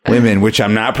women, which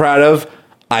I'm not proud of.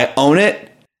 I own it.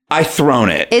 I throne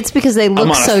it. It's because they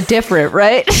look so different,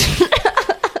 right?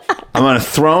 I'm on a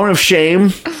throne of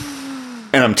shame,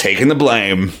 and I'm taking the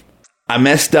blame. I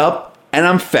messed up, and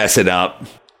I'm fessing up.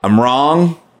 I'm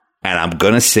wrong, and I'm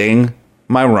going to sing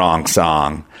my wrong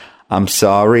song. I'm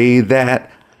sorry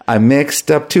that I mixed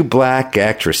up two black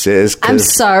actresses. I'm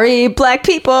sorry, black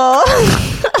people.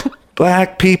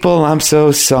 Black people, I'm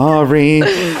so sorry.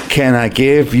 Can I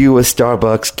give you a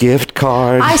Starbucks gift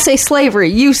card? I say slavery.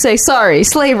 You say sorry.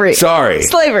 Slavery. Sorry.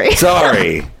 Slavery.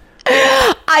 Sorry.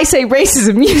 I say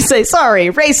racism. You say sorry.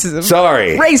 Racism.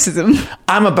 Sorry. Racism.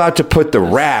 I'm about to put the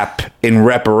rap in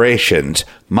reparations.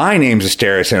 My name's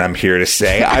Asterios, and I'm here to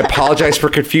say I apologize for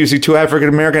confusing two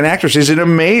African-American actresses in a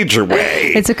major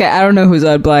way. It's okay. I don't know who's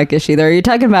on Blackish either. Are you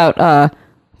talking about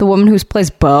the woman who plays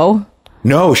Bo?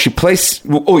 No, she plays...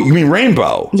 Oh, you mean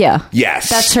Rainbow? Yeah.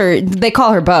 Yes. That's her... They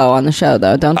call her Bo on the show,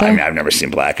 though, don't they? I've never seen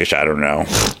Blackish. I don't know.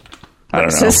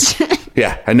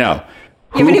 Yeah, I know.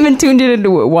 You haven't even tuned it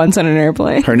into it once on an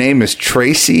airplane. Her name is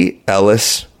Tracy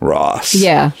Ellis Ross.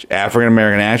 Yeah.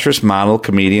 African-American actress, model,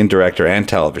 comedian, director, and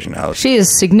television host. She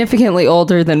is significantly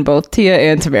older than both Tia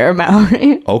and Tamara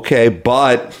Mowry. Okay,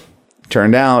 but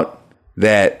turned out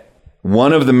that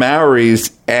one of the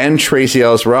Mowrys and Tracy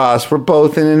Ellis Ross were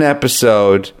both in an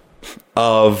episode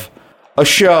of a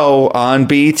show on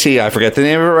BET. I forget the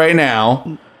name of it right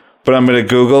now, but I'm going to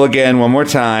Google again one more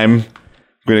time.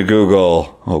 I'm going to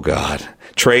Google, oh God,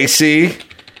 Tracy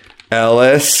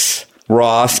Ellis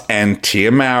Ross and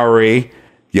Tia Mowry.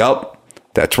 Yup,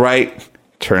 that's right.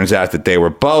 Turns out that they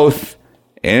were both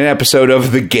in an episode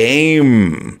of The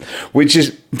Game,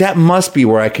 that must be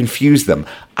where I confused them.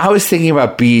 I was thinking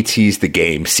about BET's The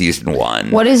Game Season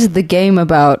 1. What is The Game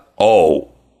about?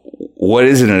 Oh, what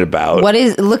isn't it about?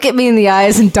 Look at me in the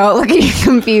eyes and don't look at your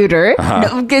computer.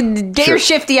 No, get your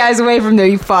shifty eyes away from there,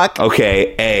 you fuck.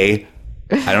 Okay,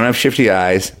 I don't have shifty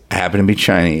eyes. I happen to be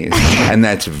Chinese. And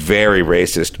that's very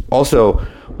racist. Also,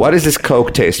 why does this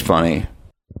Coke taste funny?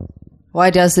 Why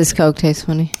does this Coke taste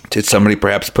funny? Did somebody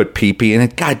perhaps put pee-pee in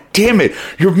it? God damn it.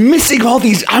 You're missing all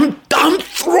these. I'm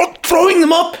throwing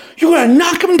them up. You're going to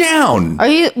knock them down. Are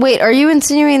you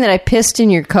insinuating that I pissed in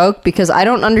your Coke? Because I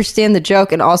don't understand the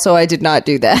joke, and also I did not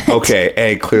do that. Okay,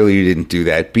 A, clearly you didn't do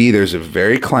that. B, there's a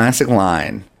very classic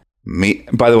line.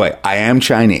 By the way, I am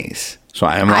Chinese, so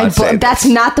I am allowed to say that's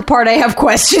not the part I have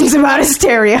questions about,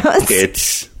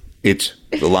 Asterios.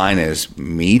 The line is,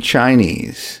 me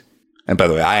Chinese. And by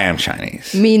the way, I am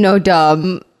Chinese. Me no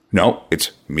dumb. No,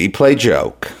 it's me play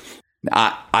joke.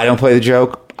 I don't play the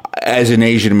joke as an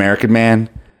Asian American man.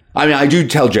 I mean, I do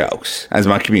tell jokes as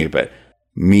my community, but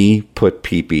me put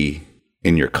pee-pee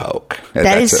in your Coke.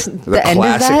 That's the end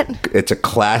of that? It's a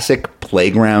classic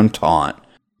playground taunt.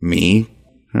 Me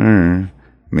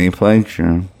Me play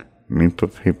drunk. Me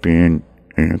put paper in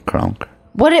a trunk.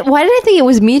 Why did I think it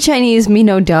was me Chinese, me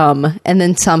no dumb, and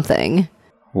then something?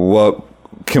 What?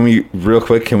 Can we, real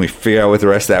quick, figure out what the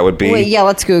rest of that would be? Wait, yeah,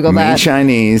 let's Google that. Me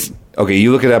Chinese. Okay,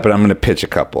 you look it up, and I'm going to pitch a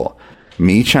couple.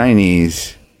 Me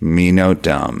Chinese, me no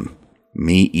dumb.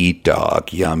 Me eat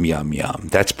dog, yum, yum, yum.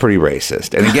 That's pretty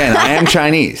racist. And again, I am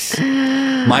Chinese.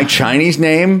 My Chinese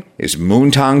name is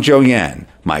Moontong Joyan.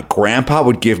 My grandpa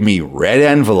would give me red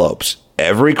envelopes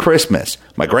every Christmas.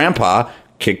 My grandpa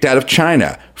kicked out of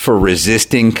China for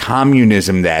resisting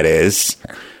communism, that is.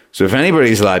 So if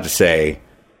anybody's allowed to say,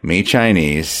 me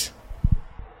Chinese,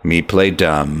 me play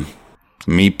dumb,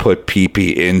 me put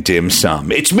pee-pee in dim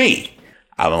sum, it's me.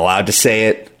 I'm allowed to say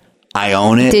it. I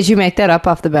own it. Did you make that up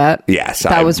off the bat? Yes.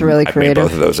 That was really creative. I made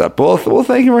both of those up. Well,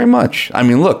 thank you very much. I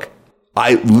mean, look,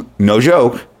 no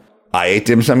joke, I ate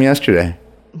dim sum yesterday.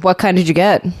 What kind did you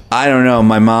get? I don't know.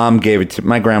 My mom gave it to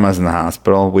my grandma's in the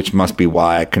hospital, which must be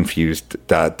why I confused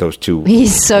those two.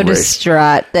 He's so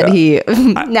distraught that he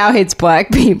now hates black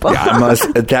people. Yeah,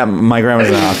 my grandma's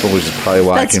in the hospital, which is probably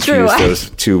why I confused those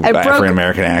two African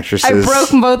American actresses. I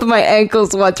broke both of my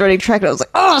ankles once running track, and I was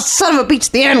like, "Oh, son of a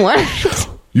bitch, the N-word."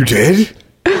 You did?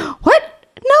 What?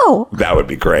 No. That would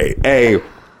be great. Hey,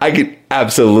 I could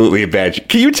absolutely imagine.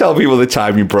 Can you tell people the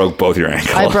time you broke both your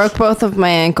ankles? I broke both of my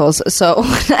ankles. So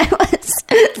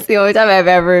it's the only time I've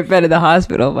ever been in the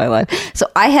hospital in my life. So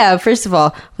I have, first of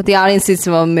all, what the audience needs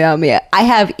to know about me, I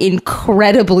have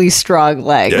incredibly strong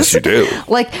legs. Yes, you do.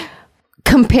 Like,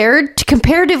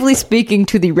 comparatively speaking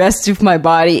to the rest of my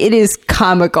body, it is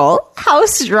comical how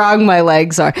strong my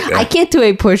legs are. Yeah. I can't do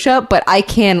a push-up, but I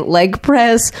can leg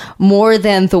press more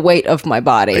than the weight of my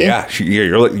body. Yeah,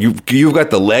 you've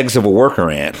got the legs of a worker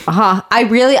ant.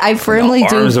 I firmly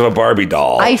do. Arms of a Barbie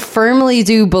doll. I firmly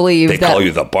do believe they call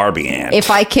you the Barbie ant.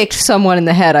 If I kicked someone in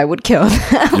the head, I would kill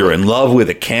them. You're in love with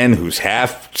a Ken who's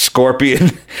half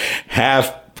scorpion,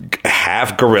 half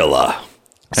gorilla.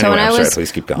 So anyway,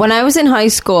 please keep going. When I was in high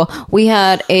school, we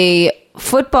had a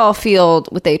football field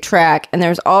with a track, and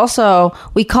there's also,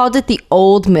 we called it the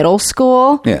old middle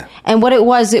school. Yeah. And what it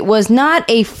was not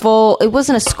it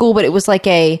wasn't a school, but it was like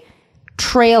a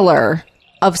trailer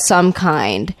of some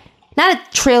kind. Not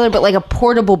a trailer, but like a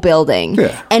portable building.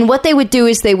 Yeah. And what they would do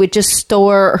is they would just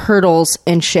store hurdles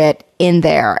and shit in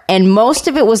there. And most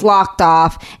of it was locked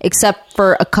off, except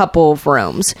for a couple of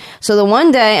rooms. So the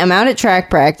one day, I'm out at track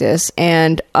practice,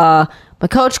 and my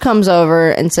coach comes over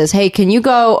and says, "Hey, can you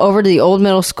go over to the old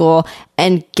middle school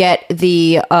and get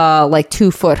the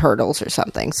 2-foot hurdles or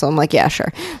something?" So I'm like, "Yeah,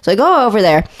 sure." So I go over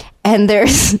there, and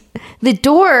there's the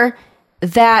door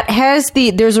that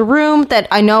there's a room that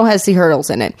I know has the hurdles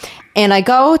in it. And I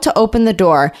go to open the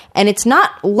door, and it's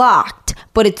not locked,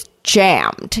 but it's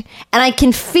jammed. And I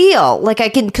can feel,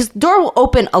 because the door will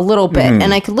open a little bit,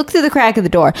 and I can look through the crack of the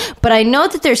door, but I know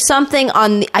that there's something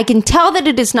I can tell that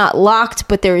it is not locked,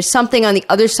 but there is something on the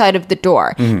other side of the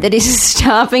door that is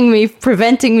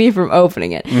preventing me from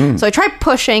opening it. So I try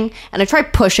pushing,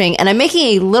 and I'm making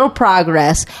a little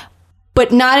progress,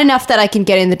 but not enough that I can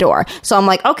get in the door. So I'm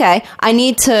like, okay, I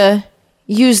need to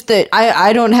use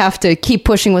I don't have to keep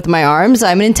pushing with my arms.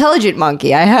 I'm an intelligent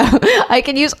monkey. I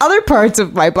can use other parts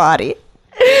of my body.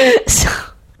 So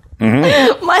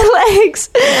my legs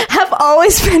have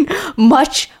always been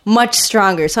much, much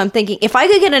stronger. So I'm thinking, if I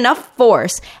could get enough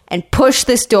force and push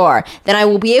this door, then I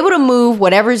will be able to move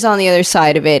whatever's on the other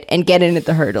side of it and get in at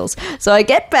the hurdles. So I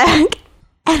get back,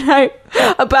 and I'm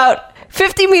about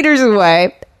 50 meters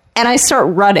away, and I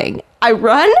start running. I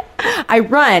run,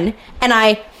 and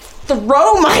I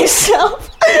throw myself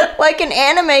like an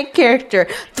anime character.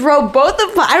 Throw both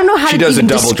of my... I don't know how to even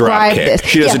describe this.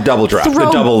 She does a double drop. Throw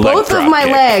the double leg both drop of my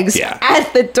kick. legs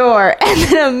at the door, and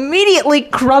then immediately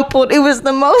crumpled. It was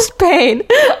the most pain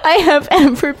I have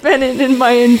ever been in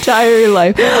my entire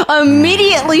life.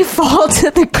 Immediately fall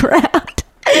to the ground,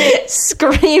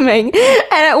 screaming.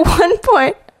 And at one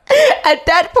point... At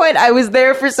that point, I was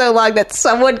there for so long that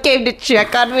someone came to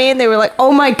check on me, and they were like,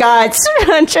 "Oh my God,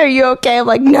 Sriracha, are you okay?" I'm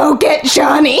like, "No, get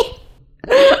Johnny."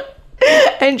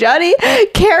 And Johnny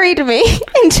carried me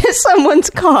into someone's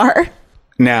car.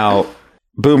 Now,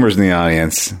 boomers in the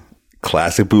audience,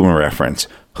 classic boomer reference.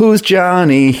 "Who's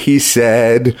Johnny?" he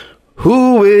said.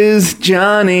 "Who is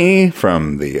Johnny?"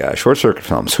 From the Short Circuit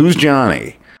films. Who's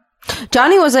Johnny?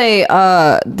 Johnny was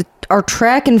our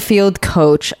track and field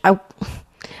coach.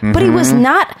 But he was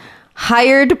not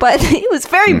hired by... It was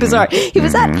very bizarre. He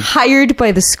was not hired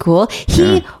by the school.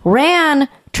 He ran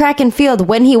track and field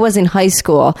when he was in high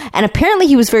school, and apparently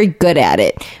he was very good at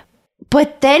it.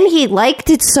 But then he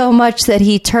liked it so much that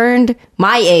he turned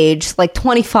my age, like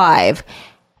 25,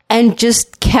 and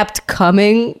just kept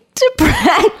coming to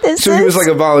practice. So he was like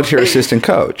a volunteer assistant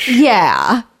coach.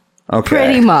 Yeah. Okay.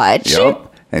 Pretty much.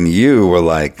 Yep. And you were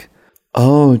like,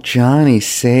 oh, Johnny,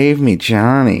 save me,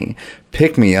 Johnny.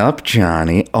 Pick me up,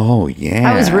 Johnny. Oh, yeah.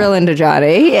 I was real into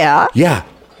Johnny, yeah. Yeah.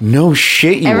 No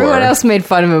shit you Everyone were. else made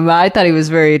fun of him, but I thought he was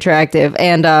very attractive.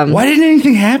 And Why didn't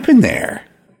anything happen there?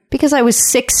 because I was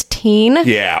 16.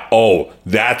 Yeah. Oh,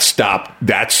 that stopped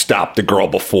the girl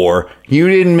before. You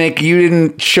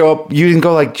didn't show up. You didn't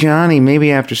go like, Johnny,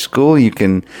 maybe after school you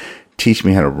can teach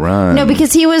me how to run. No,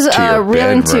 because he was your real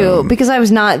into, bedroom. because I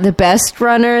was not the best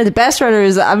runner. The best runner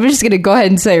is, I'm just going to go ahead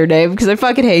and say her name because I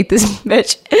fucking hate this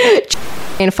bitch.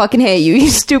 And I fucking hate you, you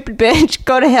stupid bitch.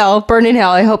 Go to hell, burn in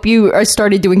hell. I hope you are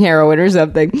started doing heroin or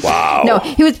something. Wow. No,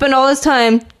 he would spend all his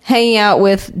time hanging out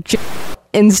with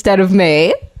instead of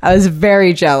me. I was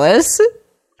very jealous.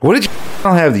 What did you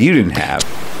have that you didn't have?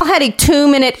 I had a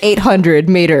 2-minute 800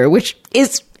 meter, which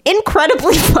is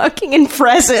incredibly fucking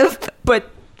impressive, but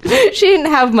she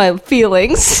didn't have my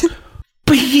feelings.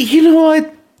 But you know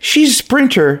what? She's a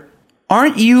sprinter.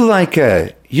 Aren't you like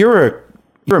you're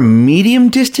a medium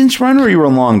distance runner or you're a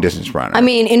long distance runner? I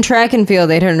mean, in track and field,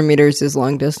 800 meters is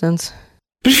long distance.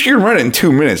 But if you're running in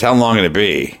 2 minutes, how long can it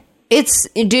be?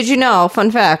 Did you know,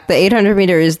 fun fact, the 800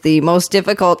 meter is the most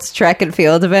difficult track and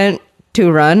field event to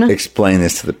run? Explain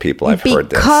this to the people. I've heard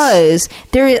this. Because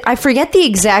I forget the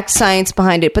exact science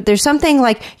behind it, but there's something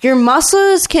like your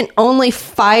muscles can only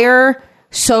fire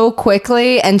so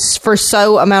quickly and for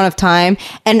so amount of time.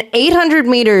 And 800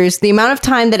 meters, the amount of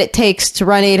time that it takes to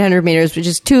run 800 meters, which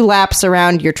is 2 laps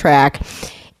around your track,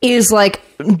 is like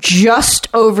just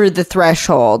over the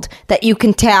threshold that you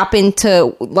can tap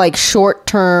into like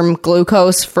short-term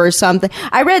glucose for something.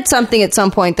 I read something at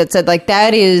some point that said like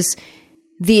that is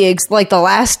the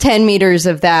last 10 meters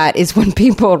of that is when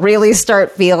people really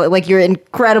start feeling like you're in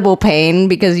incredible pain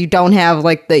because you don't have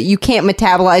you can't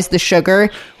metabolize the sugar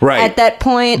at that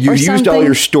point. You used all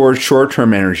your stored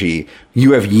short-term energy.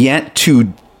 You have yet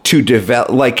to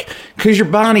develop, because your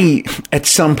body at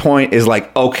some point is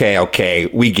like, okay,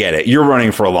 we get it. You're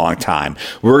running for a long time.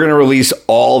 We're going to release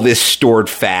all this stored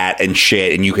fat and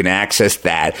shit, and you can access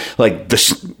that. Like,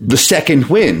 the second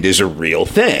wind is a real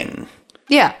thing.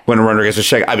 Yeah. When a runner gets a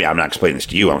second, I mean, I'm not explaining this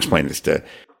to you. I'm explaining this to,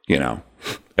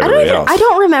 everybody else. I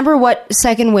don't remember what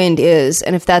second wind is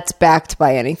and if that's backed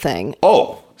by anything.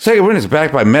 Oh, second wind is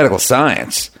backed by medical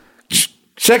science.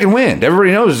 Second wind.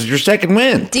 Everybody knows it's your second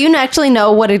wind. Do you actually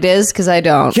know what it is? Because I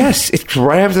don't. Yes, it's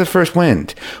right after the first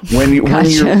wind. When you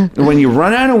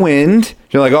run out of wind,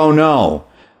 you're like, oh no.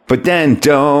 But then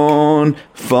don't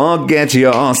forget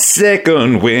your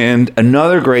second wind.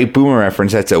 Another great Boomer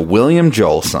reference. That's a William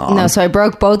Joel song. No, so I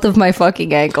broke both of my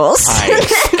fucking ankles. I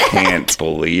can't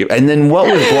believe. And then what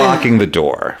was blocking the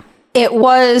door? It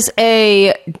was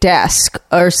a desk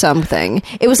or something.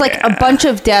 It was like a bunch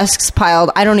of desks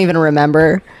piled. I don't even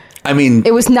remember. I mean,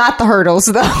 it was not the hurdles,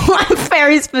 though.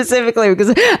 Very specifically,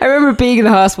 because I remember being in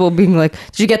the hospital being like,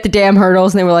 did you get the damn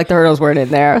hurdles? And they were like, the hurdles weren't in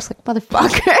there. I was like,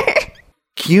 motherfucker.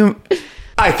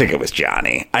 I think it was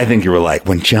Johnny. I think you were like,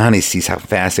 when Johnny sees how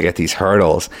fast I get these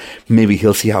hurdles, maybe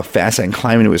he'll see how fast I can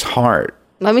climb into his heart.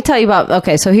 Let me tell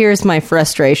you so here's my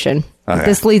frustration. Okay.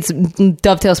 This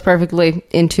dovetails perfectly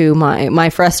into my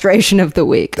frustration of the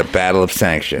week. The Battle of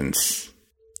Sanctions.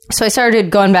 So I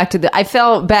started going back I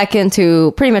fell back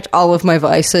into pretty much all of my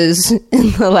vices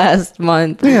in the last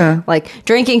month. Yeah. Like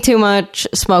drinking too much,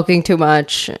 smoking too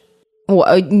much,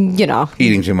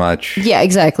 eating too much. Yeah,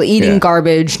 exactly. Eating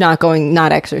garbage, not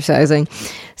exercising.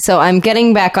 So I'm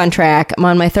getting back on track. I'm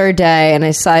on my 3rd day, and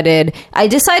I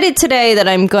decided today that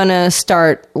I'm gonna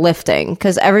start lifting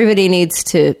because everybody needs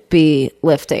to be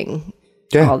lifting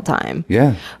all the time.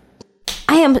 Yeah,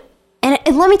 I am, and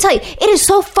let me tell you, it is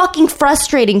so fucking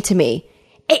frustrating to me.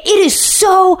 It is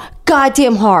so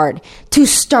goddamn hard to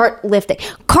start lifting.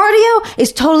 Cardio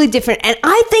is totally different, and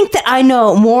I think that I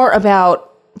know more about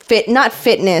not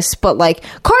fitness, but like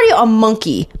cardio a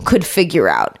monkey could figure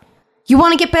out. You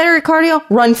want to get better at cardio?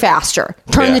 Run faster.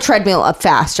 Turn the treadmill up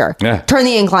faster. Yeah. Turn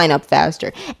the incline up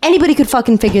faster. Anybody could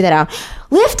fucking figure that out.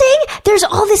 Lifting? There's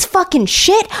all this fucking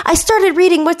shit. I started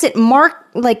reading,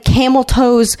 Mark Camel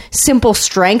Toe's Simple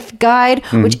Strength Guide,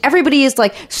 which everybody is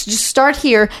like, just start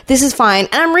here. This is fine.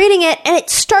 And I'm reading it, and it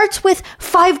starts with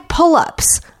 5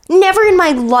 pull-ups. Never in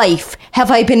my life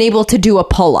have I been able to do a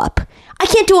pull-up. I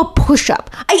can't do a push-up.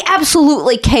 I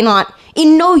absolutely cannot.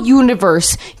 In no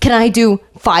universe can I do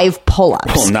 5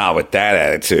 pull-ups. Well, not with that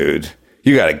attitude.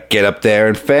 You got to get up there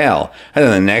and fail. And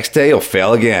then the next day, you'll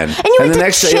fail again. And the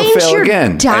next day, you'll fail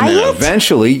again. Diet? And then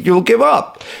eventually, you'll give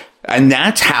up. And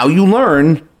that's how you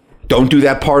learn Don't do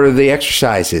that part of the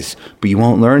exercises. But you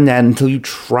won't learn that until you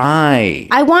try.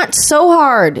 I want so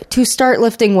hard to start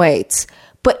lifting weights,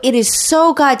 but it is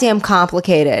so goddamn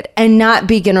complicated and not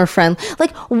beginner friendly.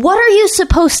 Like, what are you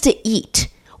supposed to eat?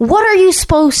 What are you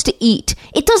supposed to eat?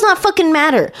 It does not fucking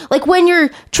matter. Like, when you're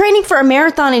training for a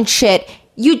marathon and shit,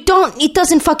 it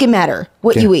doesn't fucking matter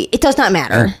what you eat. It does not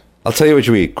matter. I'll tell you what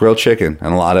you eat. Grilled chicken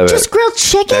and a lot of Just grilled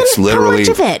chicken? That's literally... How much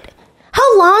of it?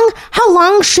 How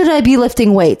long should I be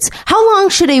lifting weights? How long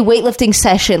should a weightlifting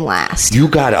session last? You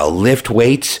gotta lift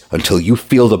weights until you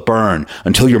feel the burn,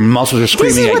 until your muscles are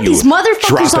screaming at you. This is what these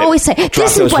motherfuckers always say.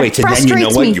 Drop those weights, and then you know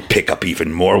what? You pick up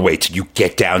even more weights. You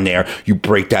get down there, you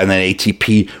break down that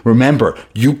ATP. Remember,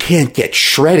 you can't get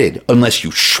shredded unless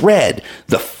you shred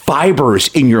the fibers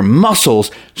in your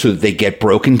muscles so that they get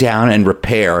broken down and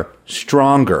repair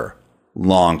stronger,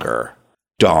 longer.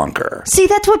 Donger. See,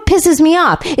 that's what pisses me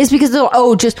off. Is because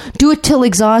just do it till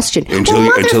exhaustion. Until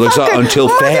fail.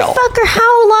 Motherfucker,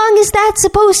 how long is that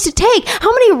supposed to take?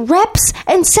 How many reps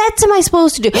and sets am I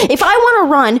supposed to do? If I want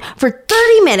to run for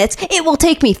 30 minutes, it will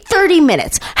take me 30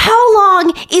 minutes. How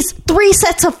long is 3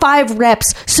 sets of 5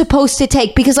 reps supposed to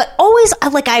take? Because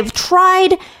I've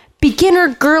tried beginner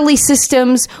girly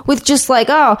systems with just like,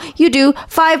 you do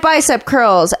 5 bicep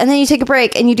curls and then you take a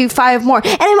break and you do 5 more.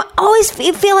 And I always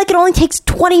feel like it only takes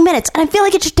 20 minutes. And I feel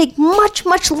like it should take much,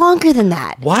 much longer than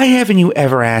that. Why haven't you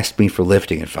ever asked me for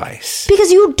lifting advice?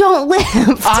 Because you don't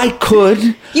lift. I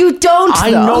could. You don't,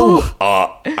 I know.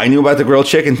 I knew about the grilled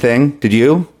chicken thing. Did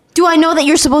you? Do I know that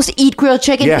you're supposed to eat grilled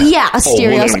chicken? Yeah,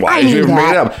 Asterios. Why did you even bring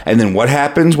it up? And then what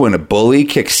happens when a bully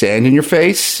kicks sand in your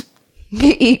face?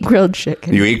 You eat grilled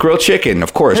chicken. You eat grilled chicken,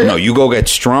 of course. No, you go get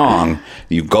strong.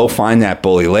 You go find that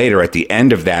bully later at the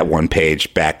end of that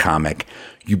one-page back comic.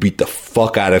 You beat the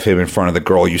fuck out of him in front of the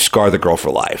girl. You scar the girl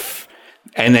for life.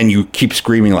 And then you keep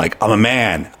screaming like, I'm a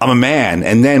man. I'm a man.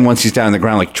 And then once he's down on the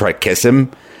ground, like, you try to kiss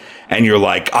him. And you're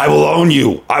like, I will own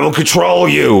you. I will control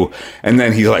you. And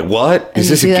then he's like, what? Is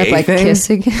this a gay thing?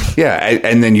 Kissing? Yeah.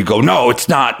 And then you go, no, it's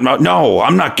not. No,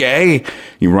 I'm not gay.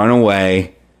 You run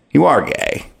away. You are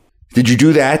gay. Did you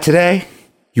do that today?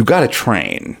 You got to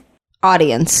train.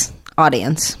 Audience.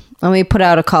 Let me put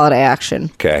out a call to action.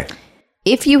 Okay.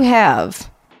 If you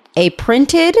have a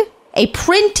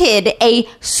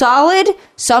solid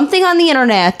something on the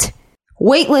internet,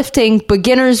 weightlifting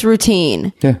beginner's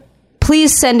routine,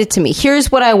 please send it to me.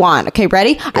 Here's what I want. Okay,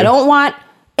 ready? Yeah. I don't want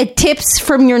tips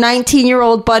from your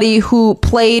 19-year-old buddy who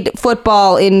played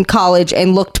football in college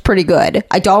and looked pretty good.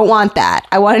 I don't want that.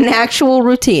 I want an actual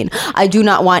routine. I do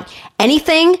not want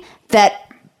anything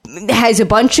that has a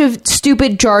bunch of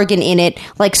stupid jargon in it,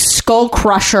 like skull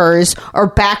crushers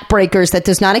or backbreakers that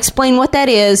does not explain what that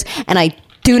is, and I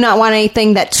do not want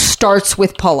anything that starts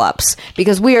with pull-ups,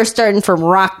 because we are starting from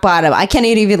rock bottom. I can't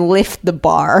even lift the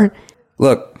bar.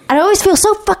 Look. I always feel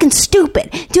so fucking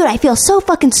stupid. Dude, I feel so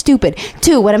fucking stupid,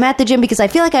 too, when I'm at the gym, because I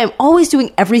feel like I'm always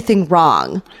doing everything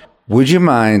wrong. Would you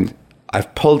mind,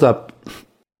 I've pulled up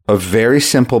a very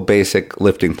simple, basic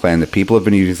lifting plan that people have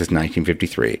been using since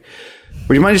 1953.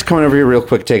 Would you mind just coming over here real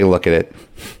quick, take a look at it?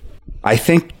 I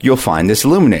think you'll find this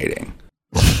illuminating.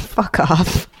 Fuck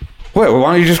off. Wait, well,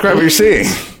 why don't you describe what you're seeing?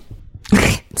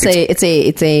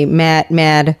 It's a Mad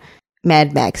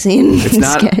Magazine.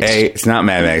 It's not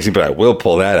Mad Magazine, but I will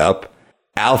pull that up.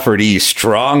 Alfred E.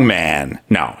 Strongman.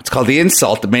 No, it's called The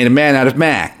Insult That Made a Man Out of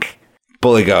Mac.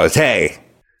 Bully goes, hey.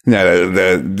 No,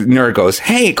 the nerd goes,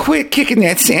 hey, quit kicking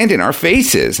that sand in our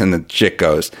faces. And the chick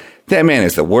goes, that man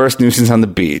is the worst nuisance on the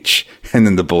beach. And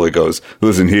then the bully goes,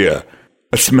 listen here,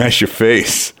 I smash your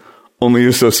face. Only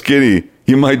you're so skinny,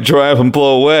 you might dry up and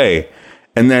blow away.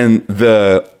 And then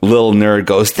the little nerd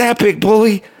goes, that big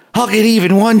bully? I'll get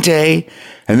even one day.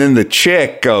 And then the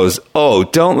chick goes, oh,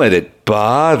 don't let it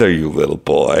bother you, little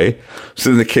boy.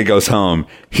 So then the kid goes home.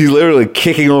 He's literally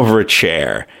kicking over a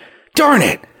chair. Darn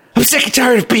it. I'm sick and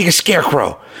tired of being a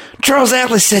scarecrow. Charles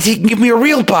Atlas says he can give me a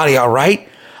real body, all right.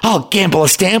 I'll gamble a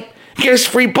stamp and get his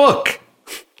free book.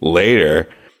 Later,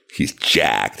 he's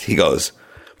jacked. He goes,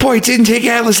 boy, it didn't take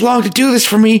Atlas long to do this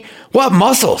for me. What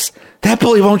muscles. That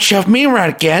bully won't shove me around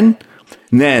again.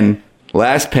 And then,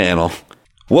 last panel.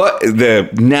 What the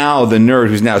nerd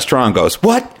who's now strong goes,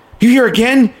 what? You here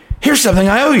again? Here's something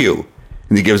I owe you.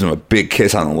 And he gives him a big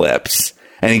kiss on the lips.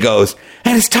 And he goes,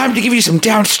 and it's time to give you some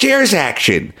downstairs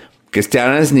action. Gets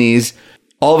down on his knees.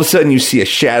 All of a sudden you see a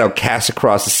shadow cast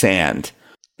across the sand.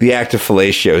 The act of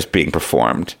fellatio is being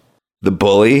performed. The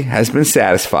bully has been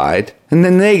satisfied, and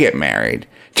then they get married.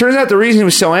 Turns out the reason he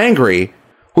was so angry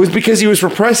was because he was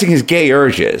repressing his gay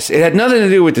urges. It had nothing to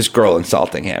do with this girl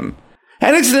insulting him.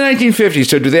 And it's the 1950s,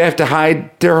 so do they have to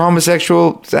hide their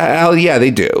homosexual? Yeah, they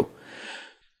do.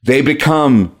 They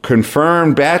become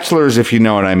confirmed bachelors, if you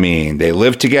know what I mean. They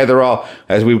live together all,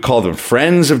 as we would call them,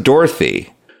 friends of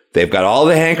Dorothy. They've got all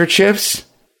the handkerchiefs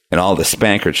and all the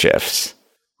spankerchiefs.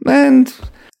 And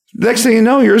next thing you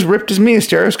know, you're as ripped as me, as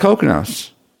Sarah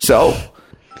Kokonos. So,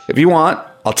 if you want,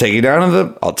 I'll take you down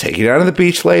to the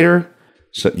beach later,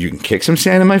 so you can kick some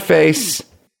sand in my face,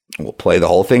 and we'll play the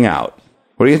whole thing out.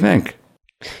 What do you think?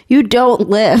 You don't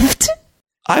lift.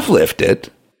 I've lifted.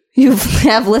 You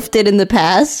have lifted in the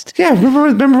past? Yeah,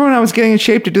 remember when I was getting in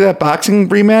shape to do that boxing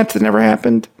rematch that never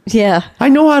happened? Yeah. I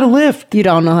know how to lift. You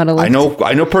don't know how to lift.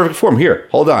 I know perfect form. Here,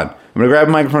 hold on. I'm going to grab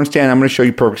a microphone stand. I'm going to show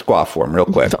you perfect squat form real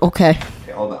quick. Okay,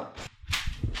 hold on.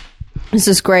 This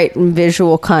is great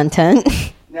visual content.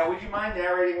 Now, would you mind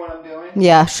narrating what I'm doing?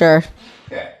 Yeah, sure.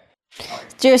 Okay.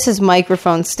 Jairus'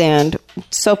 microphone stand.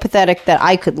 So pathetic that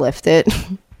I could lift it.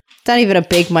 It's not even a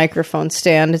big microphone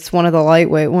stand. It's one of the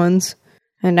lightweight ones.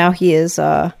 And now he is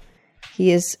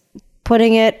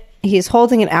holding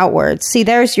it outwards. See,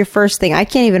 there's your first thing. I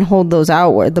can't even hold those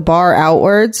outward, the bar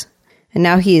outwards. And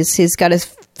now he's got his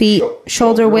feet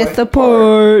shoulder width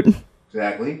apart.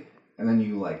 Exactly. And then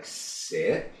you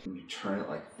sit and you turn it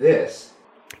like this.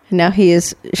 And now he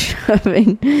is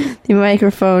shoving the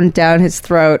microphone down his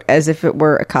throat as if it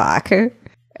were a cock. He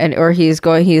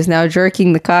is now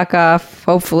jerking the cock off.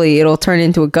 Hopefully it'll turn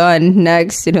into a gun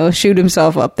next and he'll shoot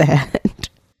himself up the head.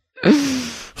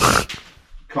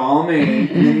 Call me,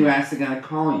 and then you ask the guy to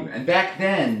call you. And back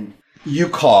then, you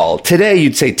called. Today,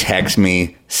 you'd say text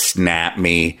me, snap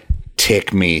me,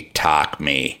 tick me, talk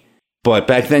me. But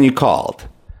back then, you called.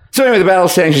 So anyway, the Battle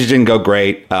of Sanctions didn't go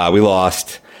great. We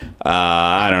lost.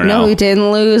 I don't know. No, we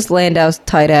didn't lose. Landau's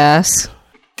tight ass.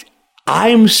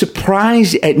 I'm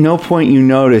surprised at no point you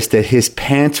noticed that his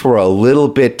pants were a little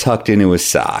bit tucked into his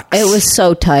socks. It was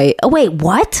so tight. Oh, wait,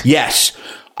 what? Yes.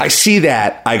 I see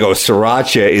that. I go,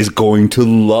 Sriracha is going to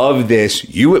love this.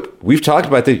 We've talked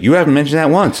about this. You haven't mentioned that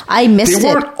once. I missed it.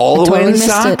 They weren't all the way in the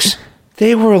socks.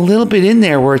 They were a little bit in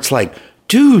there where it's like,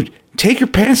 dude, take your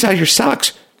pants out of your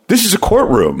socks. This is a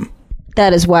courtroom.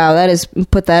 That is, wow. That is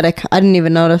pathetic. I didn't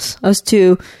even notice. I was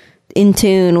too in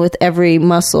tune with every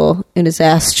muscle in his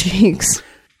ass cheeks.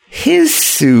 His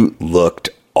suit looked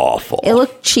awful. It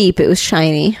looked cheap. It was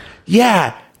shiny.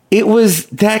 Yeah. It was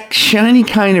that shiny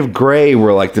kind of gray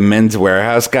where the Men's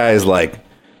Warehouse guy is like,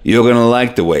 you're going to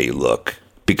like the way you look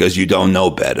because you don't know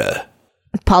better.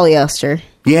 Polyester.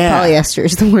 Yeah. Polyester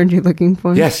is the word you're looking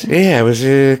for. Yes. Yeah, it was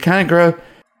kind of gross.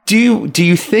 Do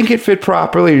you think it fit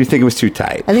properly or do you think it was too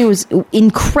tight? I think it was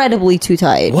incredibly too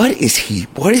tight. What is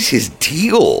his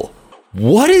deal?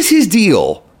 What is his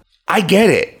deal? I get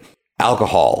it.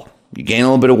 Alcohol. You gain a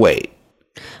little bit of weight.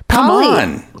 Come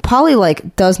on. Polly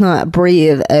does not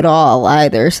breathe at all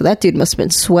either, so that dude must have been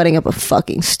sweating up a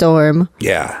fucking storm.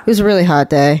 Yeah. It was a really hot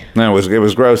day. No, it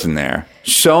was gross in there.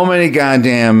 So many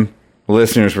goddamn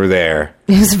listeners were there.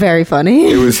 It was very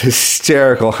funny. It was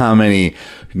hysterical how many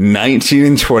 19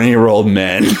 and 20-year-old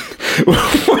men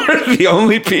were the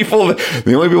only people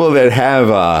that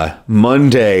have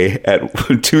Monday at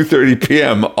 2:30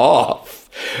 p.m. off.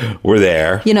 Were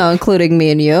there. Including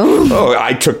me and you. Oh,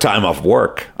 I took time off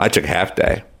work. I took half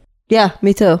day. Yeah,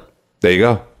 me too. There you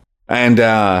go. And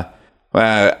I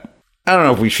don't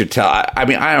know if we should tell. I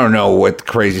mean, I don't know what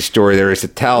crazy story there is to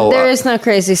tell. There is no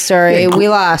crazy story. We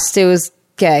lost. It was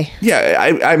gay.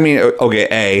 Yeah, I mean,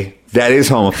 okay, that is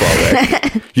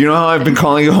homophobic. You know how I've been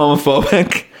calling you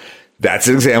homophobic? That's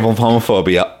an example of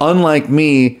homophobia. Unlike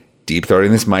me, deep throating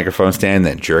this microphone stand,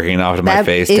 then jerking it off to my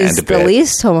face to end a bit. That is the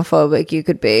least homophobic you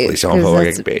could be. Least homophobic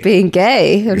you could be. Being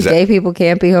gay. Gay people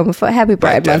can't be homophobic. Happy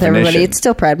Pride Month, everybody. It's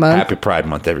still Pride Month. Happy Pride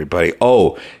Month, everybody.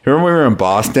 Oh, remember when we were in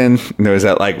Boston? And there was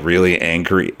that really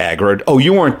angry, aggro. Oh,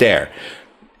 you weren't there.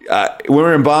 When we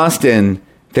were in Boston,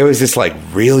 there was this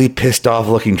really pissed off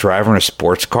looking driver in a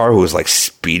sports car who was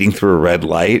speeding through a red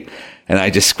light. And I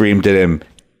just screamed at him,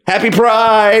 Happy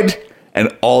Pride!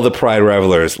 And all the Pride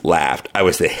revelers laughed. I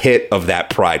was the hit of that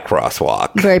Pride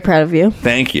crosswalk. Very proud of you.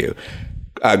 Thank you.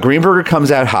 Greenberger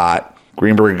comes out hot.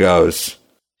 Greenberger goes,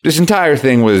 this entire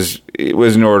thing was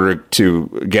in order to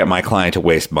get my client to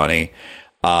waste money.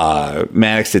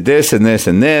 Maddox did this and this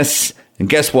and this. And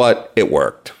guess what? It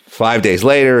worked. 5 days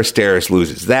later, Steris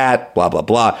loses that, blah, blah,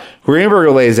 blah.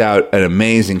 Greenberger lays out an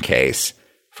amazing case.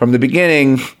 From the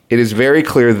beginning, it is very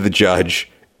clear that the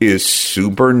judge is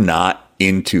super not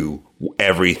into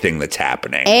everything that's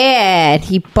happening. And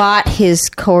he bought his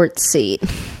court seat.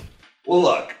 Well,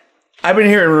 look, I've been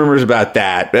hearing rumors about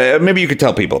that. Maybe you could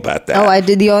tell people about that. Oh, I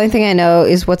did. The only thing I know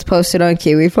is what's posted on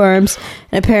Kiwi Farms.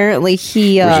 And apparently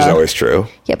he... which is always true.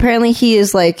 Yeah, apparently he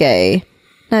is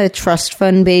not a trust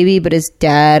fund baby, but his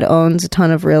dad owns a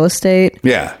ton of real estate.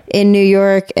 Yeah. In New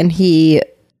York, and he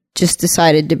just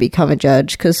decided to become a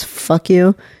judge because fuck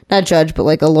you. Not judge, but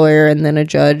like a lawyer and then a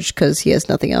judge because he has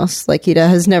nothing else. Like he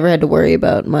has never had to worry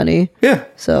about money. Yeah.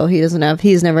 So he's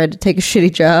never had to take a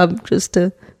shitty job just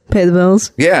to pay the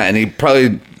bills. Yeah, and he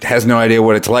probably has no idea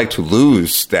what it's like to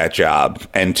lose that job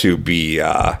and to be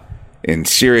in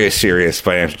serious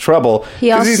financial trouble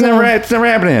because it's never happened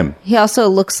to him. He also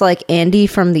looks like Andy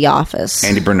from The Office.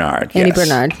 Andy Bernard. Andy yes.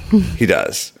 Bernard. He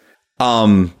does.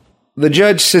 The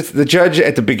judge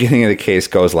at the beginning of the case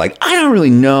goes like, I don't really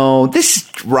know. This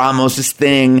is Ramos's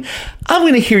thing. I'm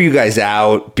going to hear you guys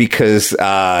out because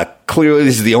clearly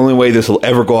this is the only way this will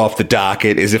ever go off the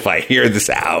docket is if I hear this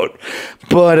out.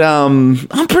 But I'm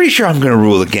pretty sure I'm going to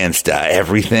rule against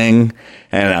everything.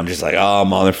 And I'm just like, oh,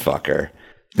 motherfucker.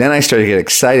 Then I started to get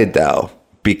excited, though,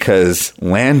 because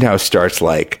Landau starts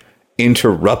like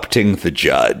interrupting the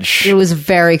judge. It was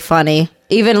very funny.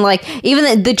 Even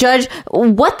the judge,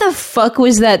 what the fuck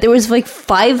was that? There was like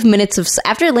 5 minutes of,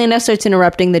 after Landau starts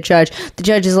interrupting the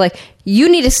judge is like, you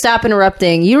need to stop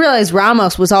interrupting. You realize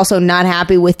Ramos was also not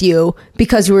happy with you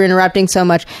because you were interrupting so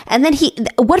much. And then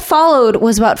what followed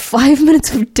was about 5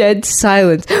 minutes of dead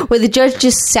silence where the judge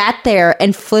just sat there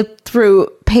and flipped through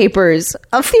papers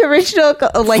of the original,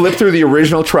 flipped through the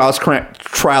original trial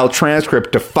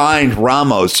transcript to find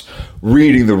Ramos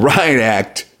reading the riot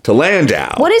act to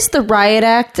Landau. What is the riot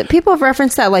act? People have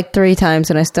referenced that like 3 times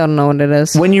and I still don't know what it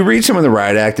is. When you read some of the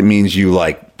riot act, it means you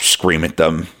like scream at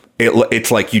them.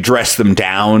 It's like you dress them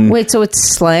down. Wait, so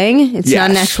it's slang? It's not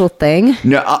an actual thing?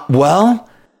 No, well,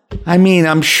 I mean,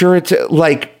 I'm sure it's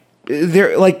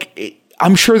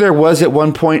I'm sure there was at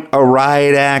one point a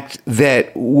riot act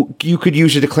that you could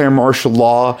use to declare martial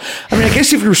law. I mean, I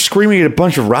guess if you're screaming at a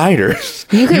bunch of rioters,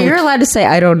 you're allowed to say,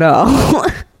 I don't know.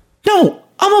 No,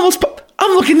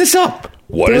 I'm looking this up.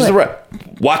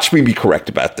 Watch me be correct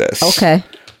about this. Okay.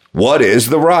 What is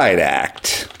the riot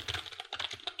act?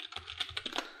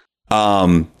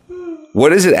 What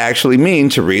does it actually mean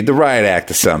to read the riot act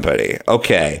to somebody?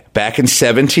 Okay. Back in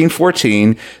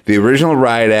 1714, the original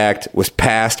riot act was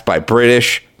passed by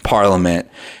British Parliament.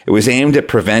 It was aimed at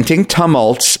preventing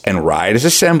tumults and riotous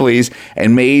assemblies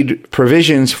and made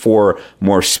provisions for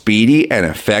more speedy and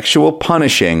effectual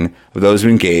punishing of those who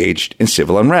engaged in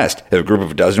civil unrest. If a group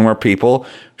of a dozen or more people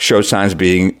showed signs of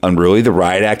being unruly, the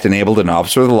riot act enabled an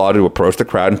officer of the law to approach the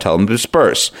crowd and tell them to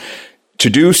disperse. To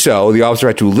do so, the officer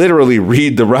had to literally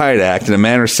read the riot act in a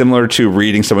manner similar to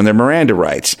reading some of their Miranda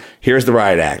rights. Here's the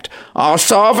riot act. Our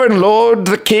sovereign lord,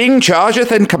 the king,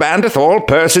 chargeth and commandeth all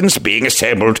persons being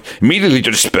assembled immediately to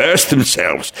disperse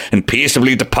themselves and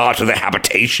peaceably depart to their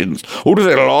habitations or to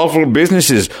their lawful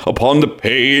businesses upon the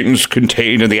pains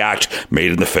contained in the act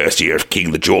made in the first year of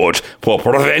King the George for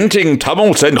preventing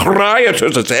tumults and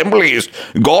riotous assemblies.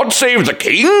 God save the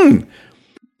king!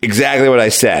 Exactly what I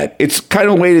said. It's kind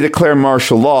of a way to declare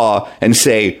martial law and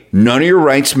say, none of your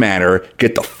rights matter.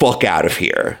 Get the fuck out of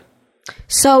here.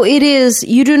 So it is,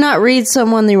 you do not read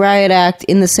someone the riot act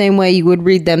in the same way you would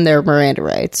read them their Miranda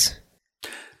rights.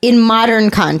 In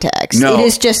modern context. No. It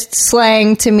is just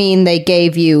slang to mean they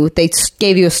gave you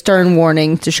a stern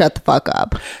warning to shut the fuck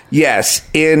up. Yes.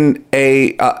 In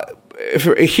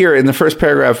here in the first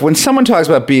paragraph, when someone talks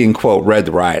about being, quote, read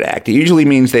the riot act, it usually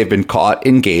means they've been caught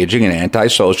engaging in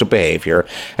antisocial behavior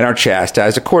and are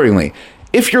chastised accordingly.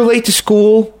 If you're late to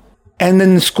school and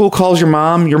then the school calls your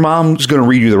mom's going to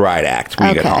read you the riot act when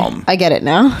you get home. I get it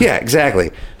now. Yeah,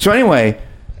 exactly. So anyway,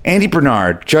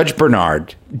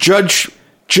 Judge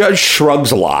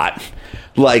shrugs a lot.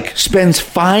 Like, spends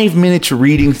 5 minutes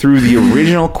reading through the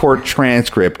original court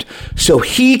transcript so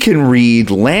he can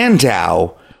read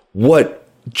Landau what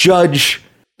Judge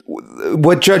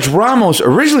Ramos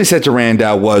originally said to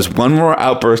Landau was, one more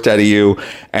outburst out of you,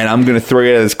 and I'm going to throw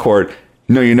you out of this court.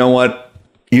 No, you know what?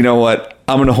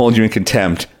 I'm going to hold you in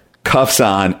contempt. Cuffs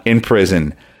on, in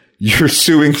prison. You're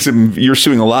suing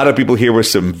a lot of people here with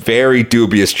some very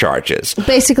dubious charges.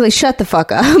 Basically, shut the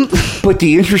fuck up. But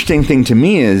the interesting thing to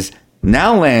me is,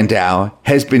 now Landau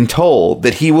has been told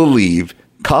that he will leave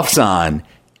cuffs on,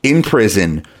 in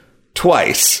prison,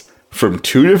 twice, from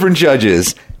 2 different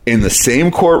judges in the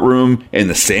same courtroom in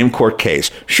the same court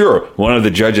case. Sure, one of the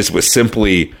judges was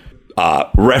simply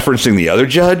referencing the other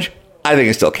judge. I think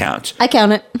it still counts. I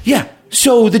count it. Yeah.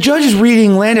 So the judge is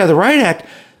reading Landau the riot act.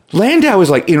 Landau is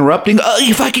like interrupting.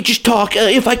 If I could just talk.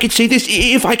 If I could say this.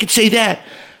 If I could say that.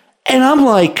 And I'm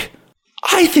like,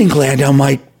 I think Landau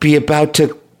might be about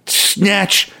to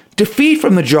snatch defeat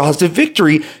from the jaws of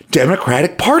victory,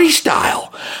 Democratic Party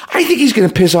style. I think he's going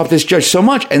to piss off this judge so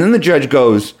much. And then the judge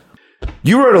goes,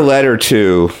 you wrote a letter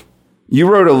to You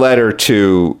wrote a letter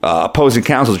to opposing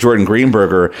counsel Jordan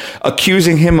Greenberger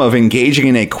accusing him of engaging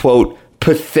in a, quote,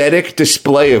 pathetic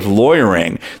display of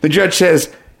lawyering. The judge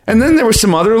says, and then there was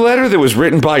some other letter that was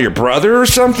written by your brother or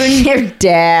something? Your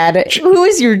dad. Who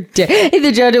is your dad?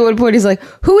 The judge at one point, he's like,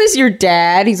 who is your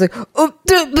dad? He's like,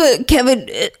 Kevin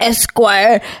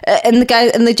Esquire. And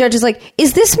the judge is like,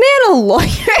 is this man a lawyer?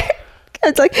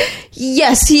 It's like,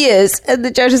 yes, he is. And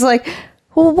the judge is like,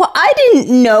 well, I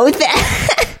didn't know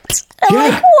that. I'm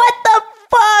like, what the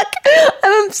fuck?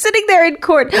 I'm sitting there in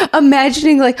court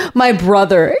imagining like my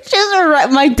brother,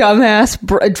 just my dumbass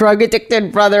drug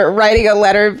addicted brother writing a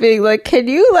letter being like, can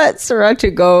you let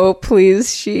Sriracha go,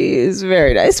 please? She is a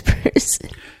very nice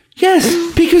person. Yes,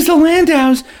 because the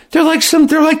Landaus, they're like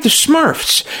the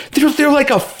Smurfs. They're like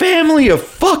a family of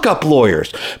fuck-up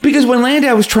lawyers. Because when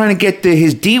Landau was trying to get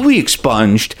his DWI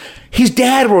expunged, his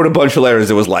dad wrote a bunch of letters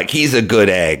that was like, he's a good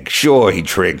egg. Sure, he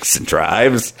drinks and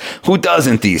drives. Who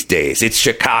doesn't these days? It's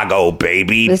Chicago,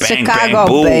 baby. It's bang, Chicago, bang,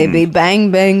 boom. baby.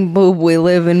 Bang, bang, boom. We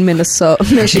live in Minnesota,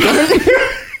 Michigan.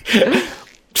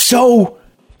 So,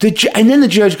 and then the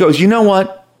judge goes, you know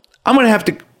what? I'm going to have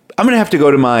to go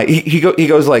to my, he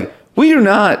goes like, we do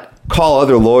not call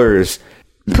other lawyers,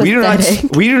 we do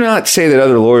not say that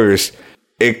other lawyers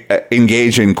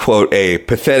engage in, quote, a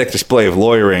pathetic display of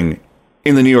lawyering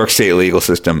in the New York State legal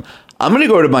system. I'm going to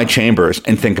go to my chambers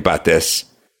and think about this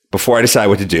before I decide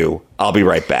what to do. I'll be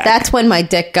right back. That's when my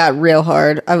dick got real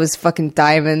hard. I was fucking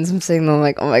diamonds. I'm sitting there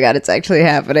like, oh my God, it's actually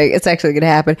happening. It's actually going to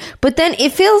happen. But then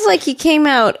it feels like he came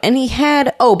out and he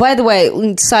had, oh, by the way,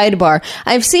 sidebar.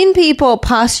 I've seen people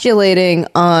postulating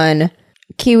on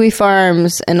Kiwi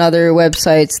Farms and other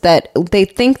websites that they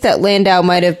think that Landau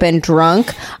might have been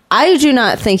drunk. I do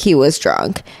not think he was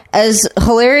drunk. As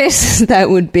hilarious as that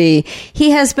would be,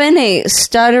 he has been a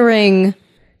stuttering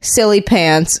silly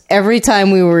pants every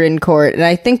time we were in court, and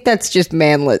I think that's just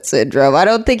manlet syndrome. I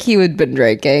don't think he would have been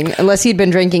drinking, unless he'd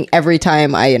been drinking every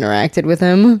time I interacted with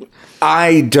him.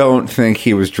 I don't think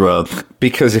he was drunk,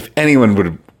 because if anyone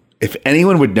would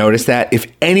notice that, if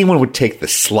anyone would take the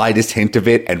slightest hint of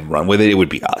it and run with it, it would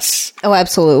be us. Oh,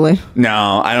 absolutely.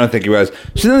 No, I don't think he was.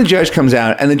 So then the judge comes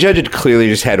out, and the judge had clearly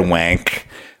just had wank,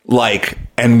 like,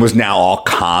 and was now all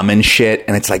calm and shit.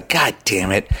 And it's like, God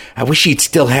damn it. I wish he'd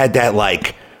still had that,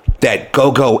 like, that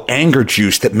go-go anger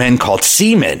juice that men called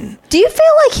semen. Do you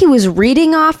feel like he was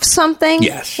reading off something?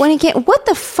 Yes. When he came, what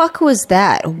the fuck was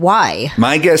that? Why?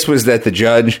 My guess was that the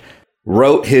judge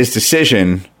wrote his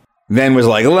decision, then was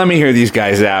like, let me hear these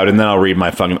guys out, and then I'll read my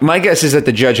fucking... My guess is that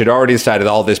the judge had already decided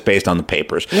all this based on the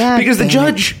papers. Yeah, because the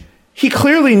judge, he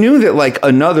clearly knew that, like,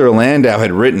 another Landau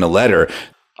had written a letter.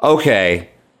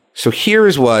 Okay, so here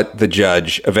is what the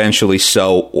judge eventually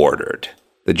so ordered.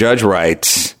 The judge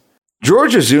writes,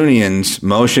 George Azunian's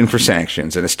motion for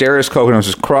sanctions and Asteris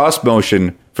Kokkinos' cross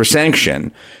motion for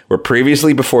sanction were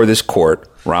previously before this court,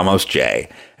 Ramos J.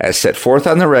 As set forth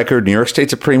on the record, New York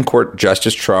State Supreme Court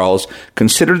Justice Charles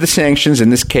considered the sanctions in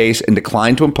this case and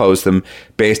declined to impose them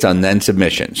based on then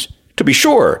submissions. To be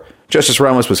sure, Justice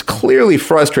Ramos was clearly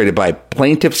frustrated by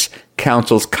plaintiff's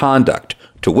counsel's conduct.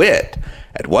 To wit,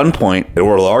 at one point, in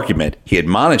oral argument, he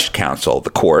admonished counsel,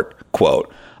 the court,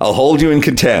 quote, I'll hold you in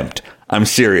contempt. I'm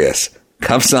serious.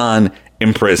 Cuffs on,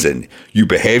 in prison. You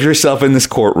behave yourself in this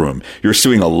courtroom. You're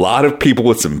suing a lot of people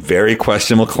with some very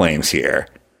questionable claims here.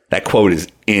 That quote is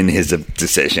in his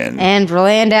decision. And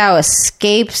Landau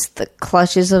escapes the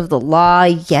clutches of the law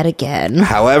yet again.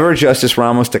 However, Justice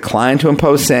Ramos declined to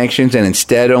impose sanctions and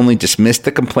instead only dismissed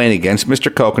the complaint against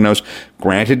Mr. Kokkinos,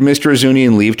 granted Mr.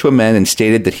 Azunian leave to amend, and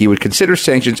stated that he would consider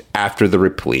sanctions after the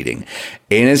repleting.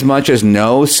 Inasmuch as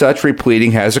no such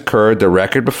repleting has occurred, the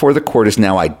record before the court is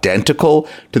now identical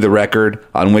to the record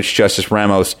on which Justice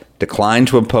Ramos declined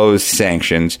to impose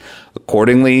sanctions.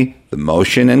 Accordingly, the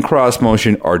motion and cross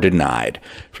motion are denied.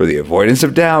 For the avoidance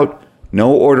of doubt,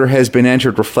 no order has been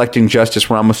entered reflecting Justice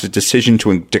Ramos' decision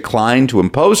to decline to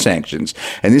impose sanctions,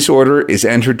 and this order is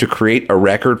entered to create a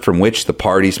record from which the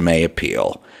parties may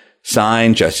appeal.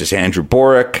 Signed, Justice Andrew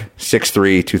Borick,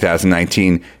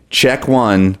 6/3/2019. Check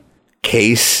 1.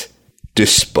 Case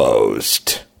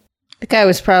disposed. The guy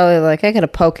was probably like, I got a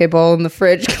poke bowl in the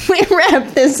fridge. Can we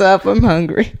wrap this up? I'm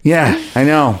hungry. Yeah, I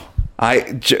know.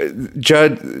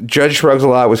 Judge Shrugs a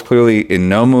Lot was clearly in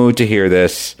no mood to hear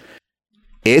this.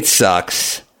 It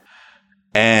sucks.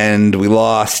 And we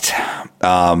lost.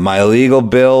 My legal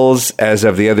bills as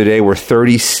of the other day were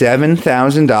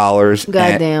 $37,000.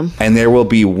 Goddamn. And there will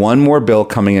be one more bill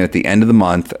coming in at the end of the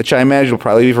month, which I imagine will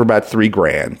probably be for about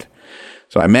 $3,000.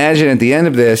 So I imagine at the end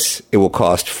of this, it will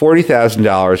cost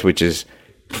 $40,000, which is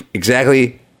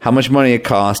exactly how much money it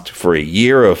cost for a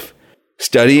year of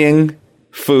studying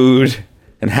food,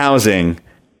 and housing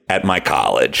at my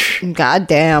college. God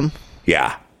damn.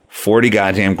 Yeah, 40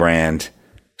 goddamn grand.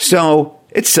 So,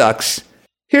 it sucks.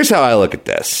 Here's how I look at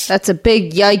this. That's a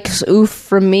big yikes oof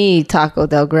from me, Taco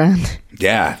Del Grande.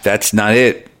 Yeah, that's not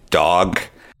it, dog.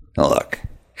 Now look,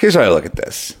 here's how I look at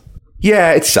this.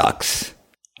 Yeah, it sucks.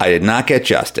 I did not get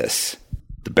justice.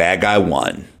 The bad guy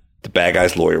won. The bad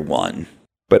guy's lawyer won.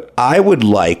 But I would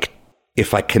like,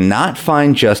 if I cannot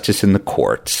find justice in the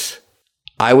courts,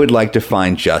 I would like to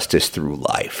find justice through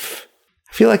life.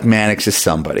 I feel like Mannix is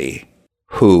somebody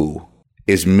who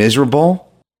is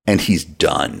miserable and he's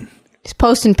done. He's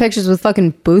posting pictures with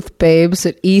fucking booth babes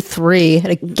at E3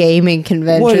 at a gaming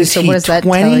convention. What does that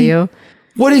tell you?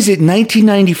 What is it,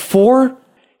 1994?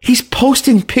 He's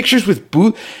posting pictures with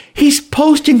He's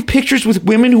posting pictures with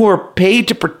women who are paid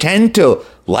to pretend to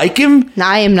like him?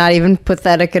 I am not even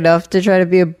pathetic enough to try to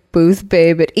be a booth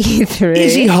babe at E3.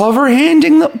 Is he hover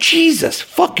handing them? Jesus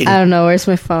fucking... I don't know. Where's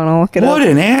my phone? I'll look it up. What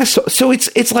an asshole. So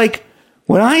it's like,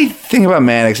 when I think about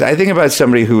Mannix, I think about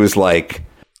somebody who is like,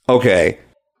 okay,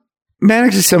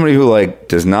 Mannix is somebody who like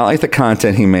does not like the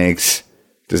content he makes,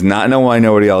 does not know why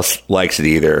nobody else likes it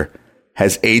either,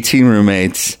 has 18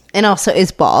 roommates, and also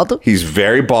is bald. He's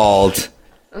very bald,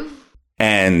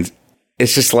 and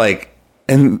it's just like,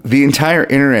 and the entire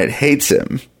internet hates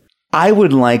him. I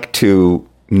would like to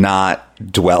not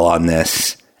dwell on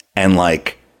this and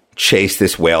like chase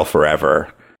this whale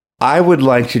forever. I would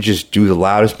like to just do the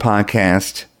loudest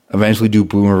podcast, eventually do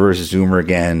Boomer versus Zoomer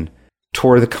again,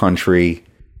 tour the country,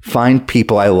 find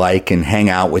people I like and hang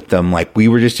out with them. Like, we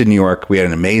were just in New York. We had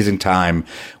an amazing time.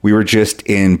 We were just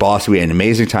in Boston. We had an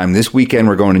amazing time. This weekend,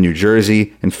 we're going to New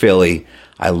Jersey and Philly.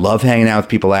 I love hanging out with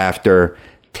people after,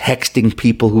 texting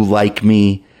people who like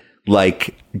me,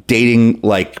 like dating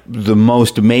like the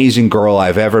most amazing girl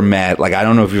I've ever met. Like, I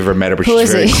don't know if you've ever met her, but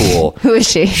she's very cool. Who is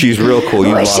she? She's real cool.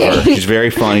 You love her. She's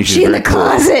very funny. She's in the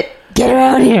closet. Get her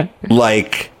out here.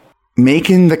 Like,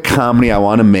 making the comedy I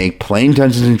want to make, playing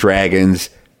Dungeons and Dragons,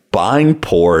 buying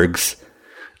porgs,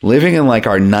 living in like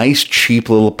our nice, cheap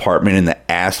little apartment in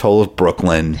the asshole of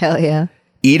Brooklyn. Hell yeah.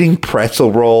 Eating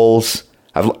pretzel rolls.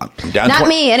 I'm down Not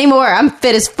me anymore. I'm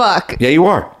fit as fuck. Yeah, you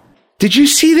are. Did you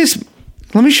see this?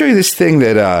 Let me show you this thing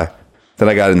that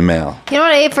I got in the mail. You know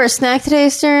what I ate for a snack today,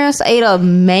 Asterios? I ate a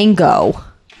mango.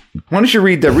 Why don't you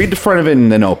read the front of it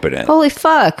and then open it? Holy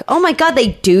fuck. Oh my god, they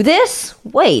do this?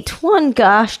 Wait, one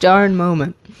gosh darn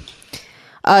moment.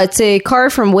 It's a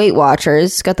card from Weight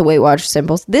Watchers. It's got the Weight Watchers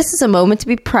symbols. This is a moment to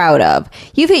be proud of.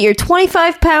 You've hit your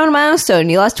 25-pound milestone.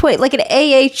 You lost weight like an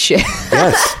AH.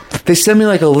 Yes. They send me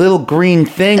like a little green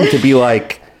thing to be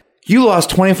like, you lost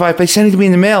 25. They send it to me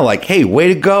in the mail like, hey, way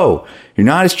to go. You're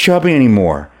not as chubby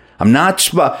anymore. I'm not...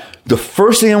 The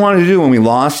first thing I wanted to do when we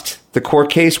lost the court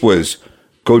case was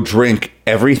go drink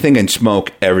everything and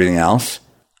smoke everything else.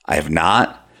 I have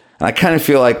not. And I kind of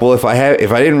feel like, well, if I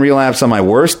didn't relapse on my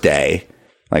worst day...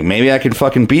 Like, maybe I can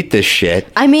fucking beat this shit.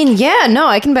 I mean, yeah, no,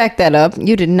 I can back that up.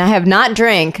 You didn't. I have not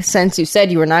drank since you said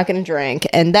you were not going to drink.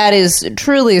 And that is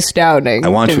truly astounding. I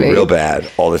want to real bad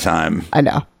all the time. I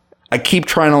know. I keep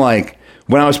trying to, like,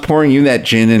 when I was pouring you that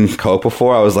gin and Coke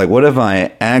before, I was like, what if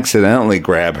I accidentally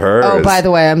grab hers? Oh, by the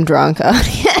way, I'm drunk. Yeah,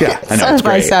 I know, it's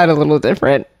great. I sound a little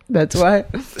different. That's why.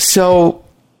 So,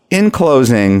 in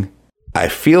closing, I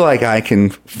feel like I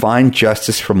can find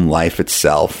justice from life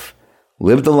itself.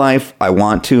 Live the life I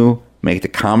want to, make the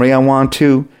comedy I want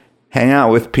to, hang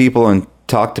out with people and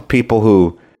talk to people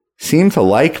who seem to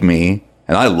like me.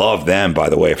 And I love them, by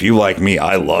the way. If you like me,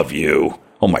 I love you.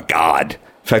 Oh my God.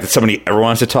 The fact that somebody ever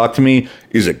wants to talk to me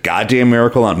is a goddamn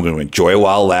miracle. I'm going to enjoy it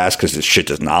while it lasts because this shit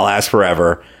does not last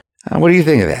forever. What do you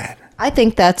think of that? I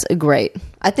think that's great.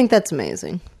 I think that's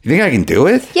amazing. You think I can do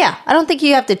it? Yeah. I don't think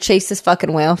you have to chase this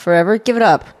fucking whale forever. Give it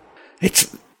up.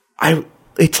 It's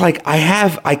like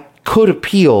I could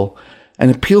appeal.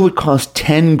 An appeal would cost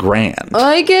 10 grand.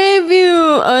 I gave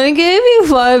you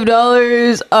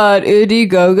 $5 on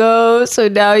Indiegogo, so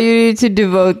now you need to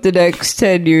devote the next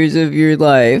 10 years of your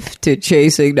life to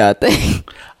chasing nothing.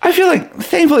 I feel like,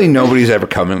 thankfully, nobody's ever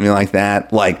come at me like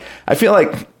that. Like, I feel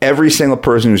like every single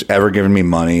person who's ever given me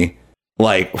money,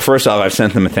 like, first off, I've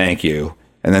sent them a thank you.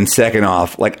 And then second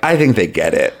off, like, I think they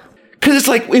get it. Because it's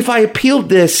like, if I appealed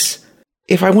this...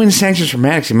 If I win sanctions for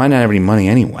Maddox, he might not have any money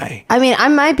anyway. I mean, I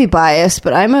might be biased,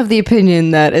 but I'm of the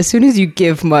opinion that as soon as you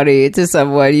give money to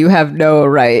someone, you have no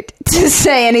right to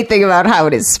say anything about how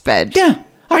it is spent. Yeah,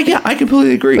 I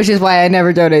completely agree. Which is why I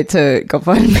never donate to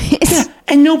GoFundMe.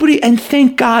 Yeah, and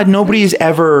thank God,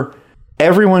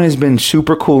 everyone has been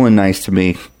super cool and nice to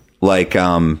me. Like,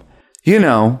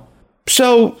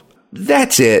 so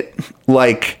that's it.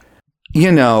 Like,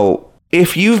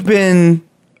 if you've been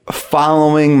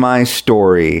following my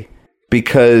story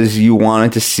because you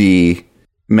wanted to see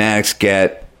Maddox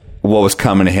get what was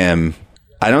coming to him,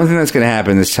 I don't think that's going to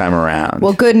happen this time around.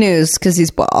 Well, good news, because he's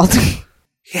bald.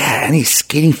 Yeah, and he's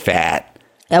skinny fat.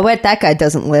 I bet that guy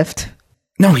doesn't lift.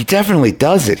 No, he definitely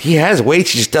does it. He has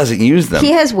weights, he just doesn't use them.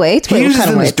 He has weights? He uses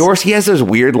them as doors. He has those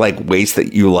weird, like, weights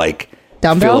that you, like,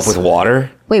 dumbbells? fill up with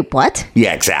water. Wait, what?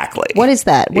 Yeah, exactly. What is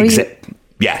that?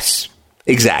 Yes,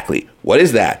 exactly. What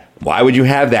is that? Why would you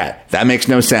have that? That makes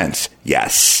no sense.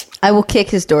 Yes. I will kick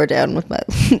his door down with my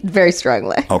very strong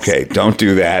legs. Okay, don't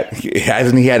do that.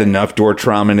 Hasn't he had enough door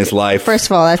trauma in his life? First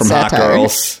of all, that's from satire. hot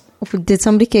girls? Did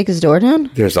somebody kick his door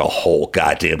down? There's a whole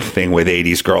goddamn thing with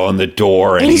 80s girl on the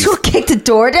door. And 80s girl kicked the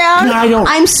door down? No, I don't.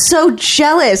 I'm so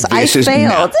jealous. I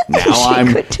failed.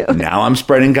 Now I'm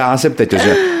spreading gossip that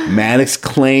Maddox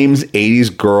claims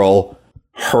 80s girl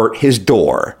hurt his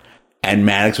door. And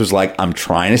Maddox was like, I'm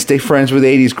trying to stay friends with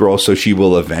 80s girl so she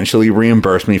will eventually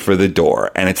reimburse me for the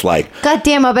door. And it's like, God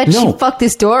damn, I bet she fucked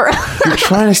this door up. You're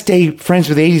trying to stay friends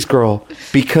with 80s girl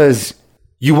because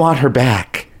you want her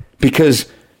back. Because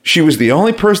she was the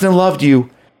only person that loved you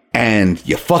and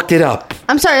you fucked it up.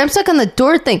 I'm sorry, I'm stuck on the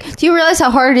door thing. Do you realize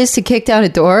how hard it is to kick down a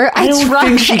door? I don't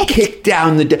think she kicked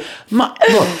down the door.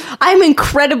 Look. I'm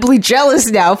incredibly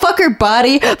jealous now. Fuck her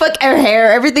body, fuck her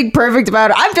hair, everything perfect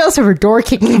about her. I'm jealous of her door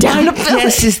kicking down. My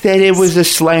guess is that it was a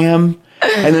slam.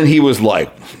 And then he was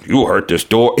like, you hurt this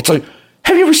door. It's like,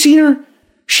 have you ever seen her?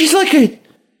 She's like a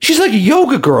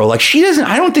yoga girl. Like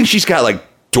I don't think she's got like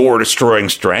door destroying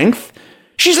strength.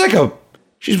 She's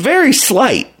very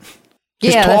slight.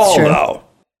 She's tall, that's true. Though.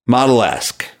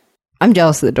 Model-esque. I'm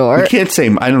jealous of the door.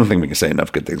 I don't think we can say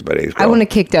enough good things about 80s girl. I want to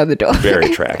kick down the door.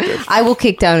 Very attractive. I will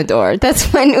kick down a door.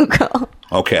 That's my new goal.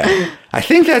 Okay. I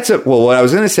think what I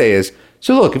was going to say is,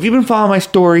 so look, if you've been following my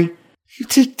story,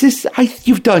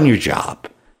 you've done your job.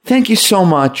 Thank you so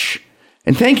much.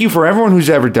 And thank you for everyone who's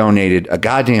ever donated a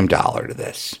goddamn dollar to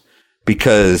this.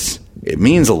 Because it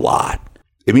means a lot.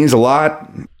 It means a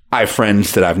lot. I have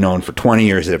friends that I've known for 20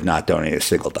 years that have not donated a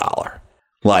single dollar.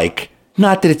 Like,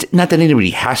 not that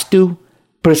anybody has to,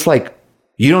 but it's like,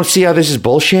 you don't see how this is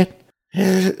bullshit?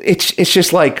 It's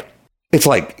just like,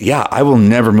 yeah, I will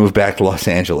never move back to Los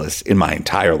Angeles in my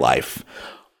entire life.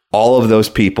 All of those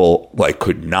people, like,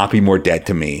 could not be more dead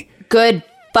to me. Good.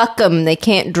 Fuck them. They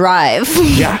can't drive.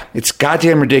 Yeah, it's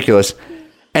goddamn ridiculous.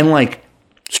 And, like,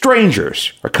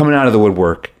 strangers are coming out of the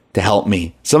woodwork to help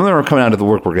me. Some of them are coming out of the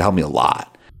woodwork to help me a lot.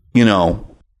 You know,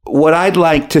 what I'd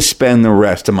like to spend the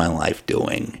rest of my life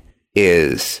doing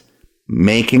is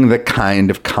making the kind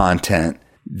of content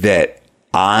that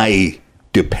I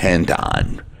depend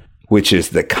on, which is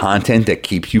the content that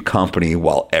keeps you company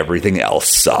while everything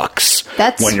else sucks.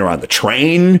 That's when you're on the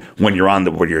train, when you're at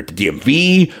the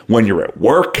DMV, when you're at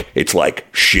work, it's like,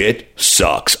 shit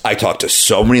sucks. I talk to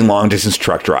so many long distance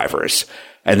truck drivers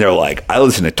and they're like, I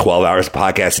listen to 12 hours of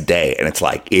podcasts a day. And it's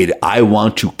like, I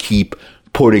want to keep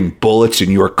putting bullets in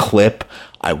your clip.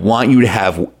 I want you to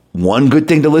have one good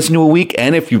thing to listen to a week.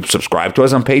 And if you subscribe to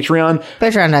us on Patreon,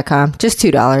 Patreon.com, just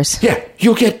 $2. Yeah,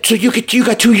 you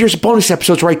got 2 years of bonus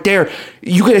episodes right there.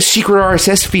 You get a secret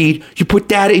RSS feed. You put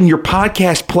that in your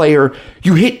podcast player.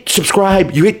 You hit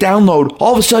subscribe. You hit download.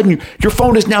 All of a sudden, your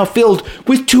phone is now filled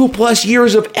with 2+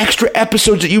 years of extra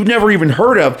episodes that you've never even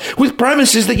heard of, with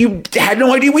premises that you had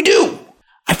no idea we do.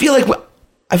 I feel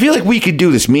like we could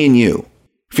do this, me and you.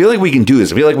 I feel like we can do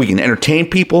this. I feel like we can entertain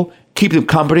people, keep them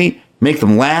company, make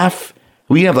them laugh.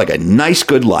 We can have like a nice,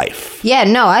 good life. Yeah,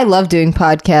 no, I love doing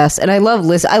podcasts and I love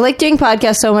I like doing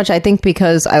podcasts so much, I think,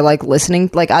 because I like listening.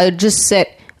 Like, I would just sit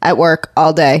at work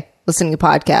all day listening to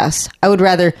podcasts. I would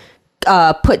rather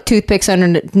put toothpicks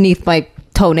underneath my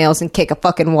toenails and kick a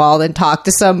fucking wall than talk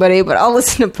to somebody, but I'll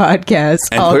listen to podcasts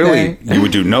and all clearly, day. You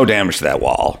would do no damage to that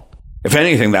wall. If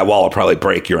anything, that wall will probably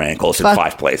break your ankles in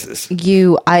 5 places.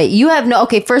 You have no...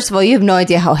 Okay, first of all, you have no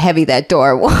idea how heavy that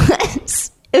door was.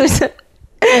 It was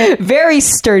a very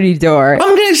sturdy door.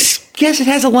 I'm going to guess it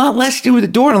has a lot less to do with the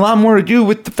door and a lot more to do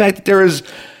with the fact that there is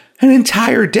an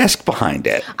entire desk behind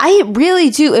it. I really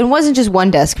do. It wasn't just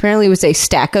one desk. Apparently, it was a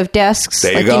stack of desks.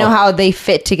 There you go. You know how they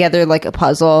fit together like a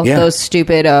puzzle? Yeah. Those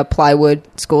stupid plywood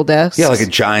school desks? Yeah, like a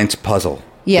giant puzzle.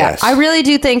 Yeah. Yes. I really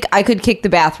do think I could kick the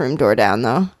bathroom door down,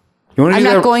 though. I'm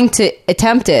not going to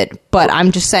attempt it, but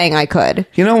I'm just saying I could.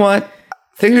 You know what?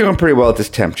 Things are going pretty well at this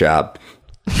temp job.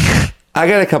 I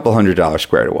got a couple $100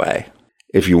 squared away.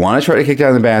 If you want to try to kick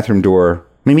down the bathroom door,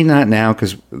 maybe not now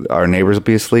because our neighbors will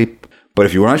be asleep. But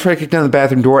if you want to try to kick down the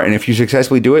bathroom door, and if you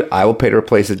successfully do it, I will pay to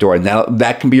replace the door. And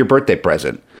that can be your birthday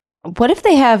present. What if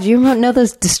they have, you know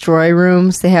those destroy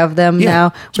rooms? They have them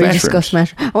now where you just go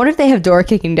smash. I wonder if they have door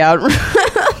kicking down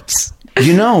rooms.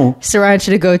 You know. Sriracha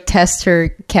to go test her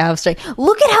calf strength.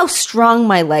 Look at how strong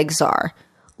my legs are.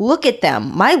 Look at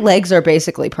them. My legs are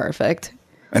basically perfect.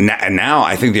 And now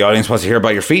I think the audience wants to hear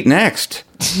about your feet next.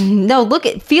 No,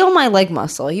 feel my leg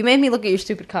muscle. You made me look at your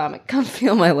stupid comic. Come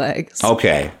feel my legs.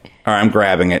 Okay. All right, I'm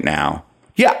grabbing it now.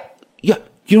 Yeah. You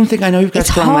don't think I know you've got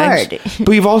strong legs?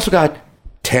 But you've also got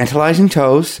tantalizing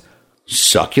toes,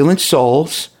 succulent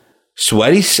soles,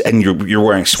 sweaty, and you're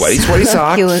wearing sweaty socks.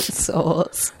 Succulent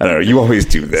soles. I don't know. You always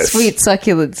do this. Sweet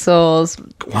succulent soles.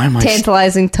 Why am I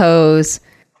tantalizing toes?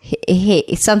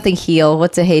 Something heel.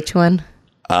 What's a H one?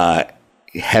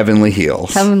 Heavenly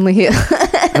heels. Heavenly heel.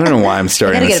 I don't know why I'm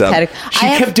starting this up. She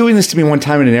kept doing this to me one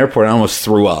time in an airport. I almost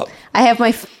threw up. I have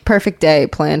my perfect day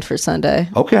planned for Sunday.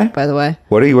 Okay. By the way.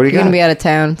 What do you got? I'm going to be out of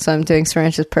town, so I'm doing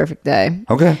Sriracha's perfect day.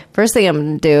 Okay. First thing I'm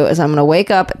going to do is I'm going to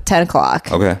wake up at 10 o'clock.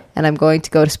 Okay. And I'm going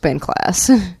to go to spin class.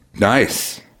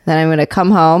 Nice. Then I'm going to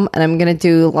come home and I'm going to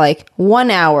do like 1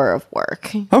 hour of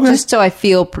work. Okay. Just so I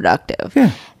feel productive.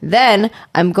 Yeah. Then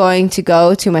I'm going to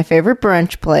go to my favorite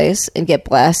brunch place and get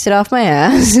blasted off my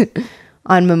ass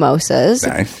on mimosas.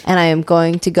 Nice. And I am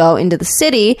going to go into the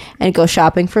city and go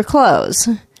shopping for clothes.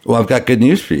 Well, I've got good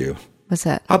news for you. What's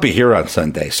that? I'll be here on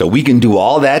Sunday, so we can do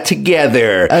all that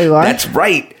together. Oh, you are? That's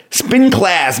right. Spin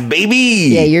class, baby.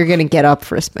 Yeah, you're going to get up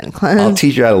for a spin class. I'll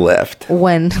teach you how to lift.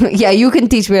 Yeah, you can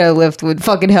teach me how to lift when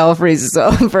fucking hell freezes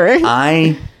over.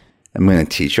 I am going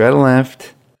to teach you how to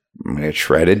lift. I'm going to get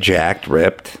shredded, jacked,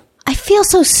 ripped. I feel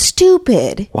so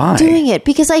stupid doing it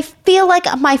because I feel like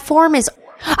my form is...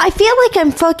 I feel like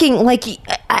I'm fucking, like,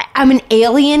 I'm an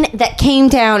alien that came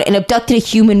down and abducted a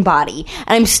human body, and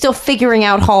I'm still figuring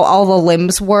out how all the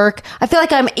limbs work. I feel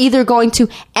like I'm either going to,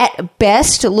 at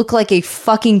best, look like a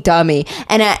fucking dummy,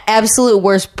 and at absolute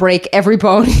worst, break every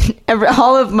bone,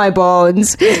 all of my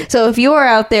bones. So if you are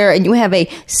out there and you have a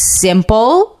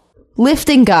simple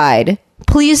lifting guide,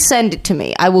 please send it to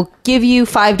me. I will give you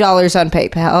 $5 on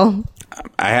PayPal.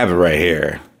 I have it right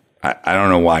here. I don't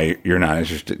know why you're not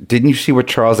interested. Didn't you see what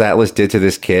Charles Atlas did to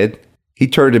this kid? He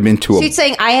turned him into So you're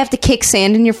saying I have to kick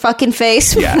sand in your fucking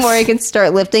face before I can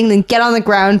start lifting? Then get on the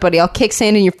ground, buddy. I'll kick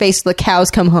sand in your face till the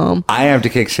cows come home. I have to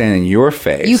kick sand in your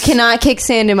face. You cannot kick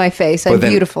sand in my face. I'm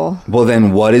beautiful. Well,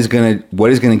 then what is gonna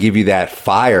give you that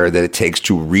fire that it takes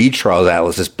to read Charles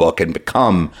Atlas's book and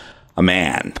become a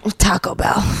man? Taco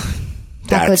Bell.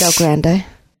 Taco Del Grande.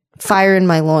 Fire in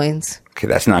my loins. Okay,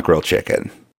 that's not grilled chicken.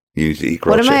 You usually eat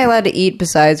grilled chicken. What am I allowed to eat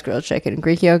besides grilled chicken?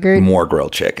 Greek yogurt? More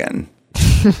grilled chicken.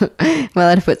 Am I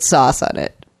allowed to put sauce on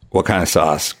it? What kind of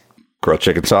sauce? Grilled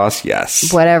chicken sauce?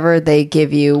 Yes. Whatever they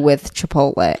give you with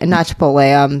Chipotle. And not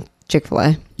Chipotle,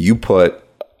 Chick-fil-A. You put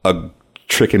a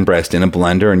chicken breast in a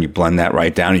blender and you blend that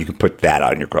right down. And you can put that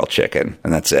on your grilled chicken.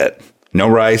 And that's it. No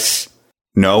rice.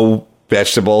 No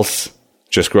vegetables.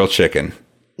 Just grilled chicken.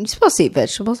 You're supposed to eat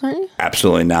vegetables, aren't you?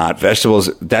 Absolutely not. Vegetables,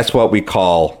 that's what we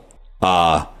call...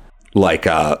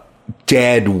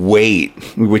 dead weight,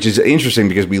 which is interesting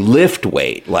because we lift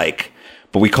weight,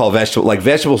 but we call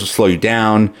vegetables will slow you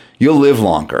down. You'll live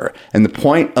longer. And the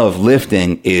point of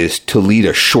lifting is to lead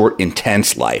a short,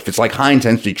 intense life. It's like high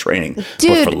intensity training,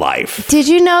 but for life. Did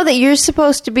you know that you're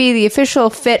supposed to be the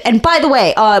official fit? And by the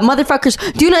way,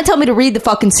 motherfuckers, do not tell me to read the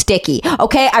fucking sticky.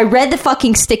 Okay, I read the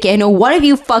fucking sticky. I know one of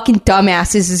you fucking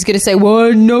dumbasses is gonna say,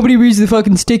 "Well, nobody reads the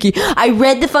fucking sticky." I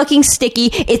read the fucking sticky.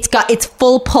 It's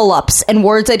full pull-ups and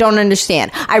words I don't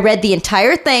understand. I read the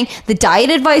entire thing. The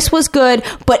diet advice was good,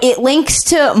 but it links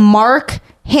to Mark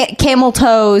Camel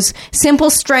Toes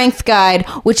Simple Strength Guide,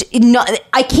 which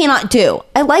I cannot do.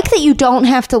 I like that you don't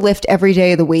have to lift every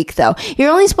day of the week, though.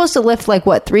 You're only supposed to lift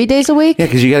 3 days a week? Yeah,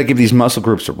 because you got to give these muscle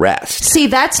groups a rest. See,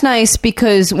 that's nice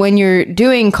because when you're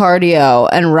doing cardio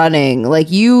and running,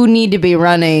 you need to be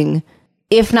running,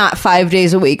 if not 5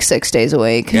 days a week, 6 days a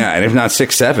week. Yeah, and if not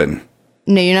 6, 7.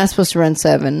 No, you're not supposed to run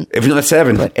 7. If not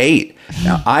 7, 8.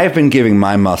 Now, I've been giving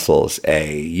my muscles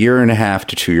a 1.5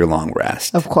 to 2 year long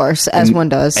rest. Of course, as one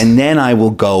does. And then I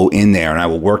will go in there and I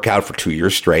will work out for 2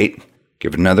 years straight,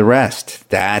 give it another rest.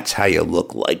 That's how you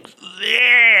look like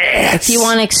this. If you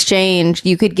want to exchange,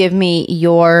 you could give me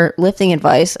your lifting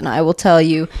advice and I will tell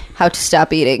you how to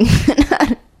stop eating.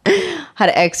 How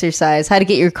to exercise, how to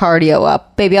get your cardio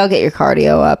up. Baby, I'll get your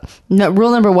cardio up. No,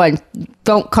 rule number 1,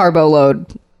 don't carbo load.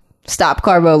 stop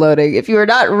carbo loading. If you are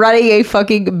not running a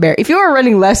fucking if you are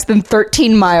running less than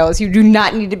 13 miles, you do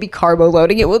not need to be carbo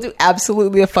loading. It will do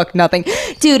absolutely a fuck nothing.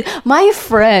 Dude, my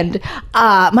friend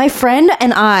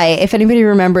and I, if anybody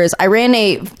remembers, I ran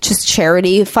a just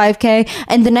charity 5K,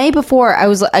 and the night before I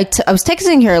was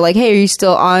texting her like, hey, are you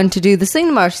still on to do this thing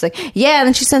tomorrow? She's like, yeah, and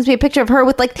then she sends me a picture of her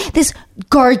with like this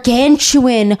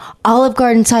gargantuan Olive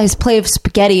Garden sized plate of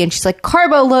spaghetti, and she's like,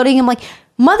 carbo loading. I'm like,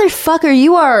 motherfucker,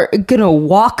 you are gonna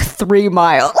walk 3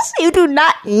 miles. You do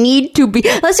not need to be,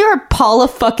 unless you're Paula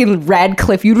fucking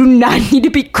Radcliffe, you do not need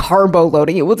to be carbo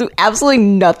loading. It will do absolutely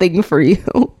nothing for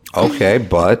you. Okay,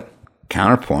 but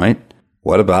counterpoint,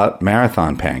 what about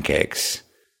marathon pancakes?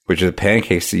 Which are the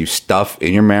pancakes that you stuff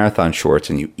in your marathon shorts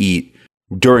and you eat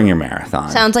during your marathon.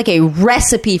 Sounds like a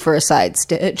recipe for a side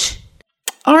stitch.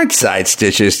 Aren't side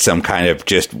stitches some kind of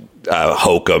just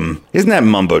hokum? Isn't that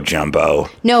mumbo jumbo?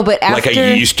 No, but after... Like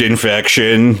a yeast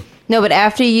infection? No, but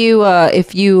after you,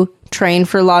 if you train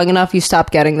for long enough, you stop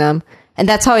getting them. And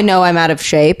that's how I know I'm out of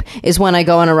shape, is when I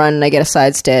go on a run and I get a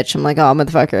side stitch. I'm like, oh,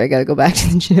 motherfucker, I gotta go back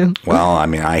to the gym. Well, I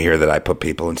mean, I hear that I put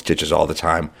people in stitches all the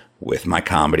time with my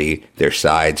comedy. Their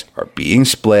sides are being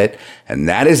split, and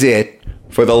that is it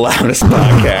for the Loudest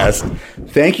Podcast.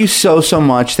 Thank you so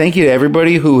much. Thank you to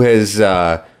everybody who has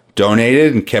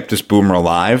donated and kept this boomer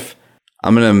alive.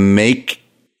 I'm going to make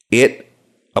it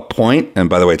a point, and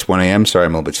by the way, it's 1 a.m., sorry,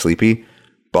 I'm a little bit sleepy,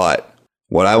 but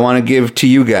what I want to give to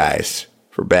you guys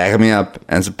for backing me up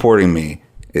and supporting me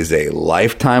is a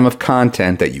lifetime of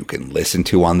content that you can listen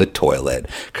to on the toilet,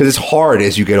 because it's hard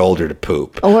as you get older to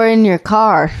poop. Or in your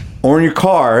car. Or in your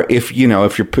car, if you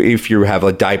have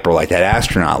a diaper like that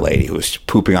astronaut lady who was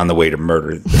pooping on the way to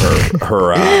murder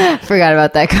her forgot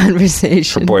about that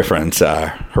conversation.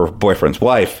 Her boyfriend's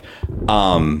wife.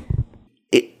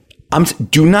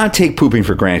 Do not take pooping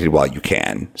for granted while you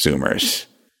can, Zoomers.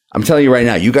 I'm telling you right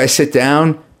now, you guys sit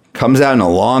down, comes out in a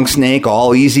long snake,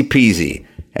 all easy peasy.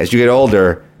 As you get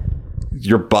older,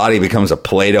 your body becomes a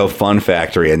Play-Doh fun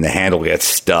factory and the handle gets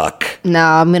stuck. No,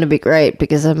 I'm going to be great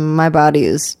because my body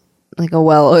is like a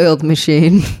well-oiled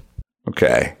machine.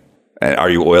 Okay. And are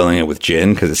you oiling it with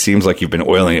gin? Because it seems like you've been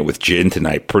oiling it with gin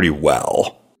tonight pretty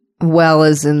well. Well,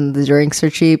 as in the drinks are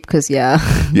cheap, because yeah.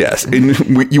 Yes.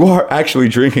 And you are actually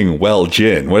drinking well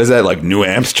gin. What is that, like New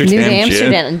Amsterdam New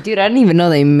Amsterdam. gin? Dude, I didn't even know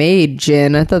they made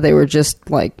gin. I thought they were just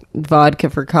like vodka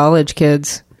for college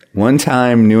kids. One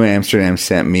time, New Amsterdam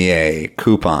sent me a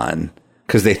coupon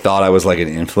because they thought I was like an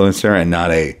influencer and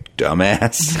not a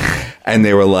dumbass. And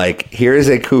they were like, here's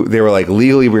a they were like,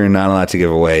 legally, we're not allowed to give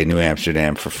away New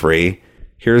Amsterdam for free.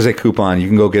 Here's a coupon. You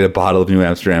can go get a bottle of New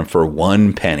Amsterdam for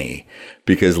 1 penny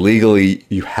because legally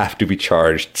you have to be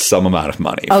charged some amount of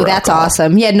money. Oh, that's alcohol.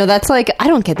 Awesome. Yeah, no, that's like, I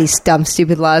don't get these dumb,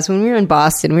 stupid laws. When we were in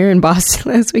Boston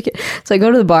last weekend. So I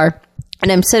go to the bar and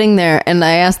I'm sitting there and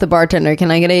I ask the bartender,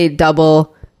 can I get a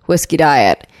double whiskey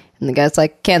diet? And the guy's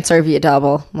like, can't serve you a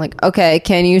double. I'm like, okay,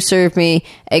 can you serve me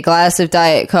a glass of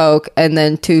Diet Coke and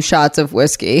then 2 shots of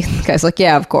whiskey? The guy's like,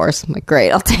 yeah, of course. I'm like, great,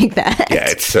 I'll take that. Yeah,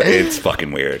 it's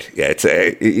fucking weird.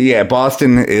 Yeah,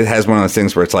 Boston, it has one of those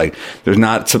things where it's like there's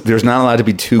not allowed to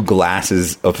be 2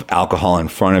 glasses of alcohol in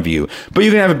front of you, but you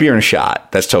can have a beer and a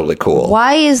shot. That's totally cool.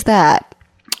 Why is that?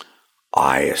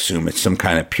 I assume it's some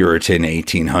kind of Puritan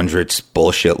 1800s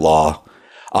bullshit law.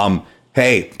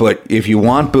 Hey, but if you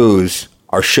want booze,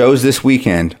 our shows this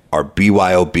weekend are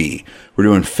BYOB. We're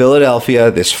doing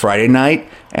Philadelphia this Friday night,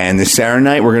 and this Saturday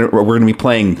night we're gonna be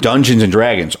playing Dungeons and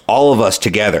Dragons, all of us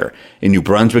together in New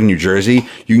Brunswick, New Jersey.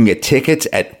 You can get tickets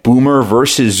at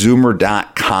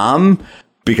boomerversuszoomer.com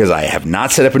because I have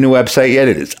not set up a new website yet.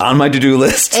 It is on my to-do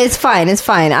list. It's fine.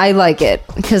 I like it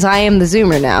because I am the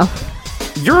Zoomer now.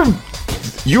 You're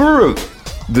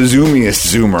the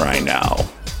zoomiest Zoomer I know.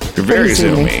 You're very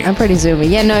zoomy. I'm pretty zoomy.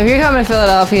 Yeah, no, if you're coming to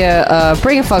Philadelphia,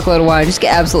 bring a fuckload of wine. Just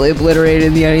get absolutely obliterated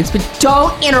in the audience. But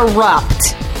don't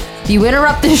interrupt. If you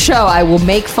interrupt the show, I will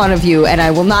make fun of you, and I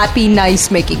will not be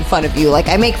nice making fun of you. Like,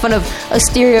 I make fun of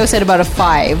Asterios at about a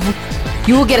 5.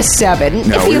 You will get a 7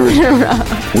 if you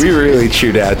interrupt. We really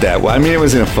chewed out that. Well, I mean, it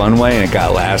was in a fun way, and it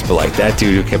got laughs, but like that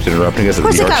dude who kept interrupting us at the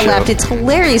New York show. Of course it got laughed. It's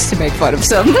hilarious to make fun of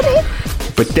somebody.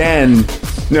 But then,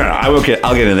 I'll get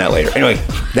into that later. Anyway,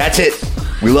 that's it.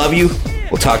 We love you.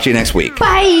 We'll talk to you next week.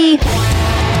 Bye.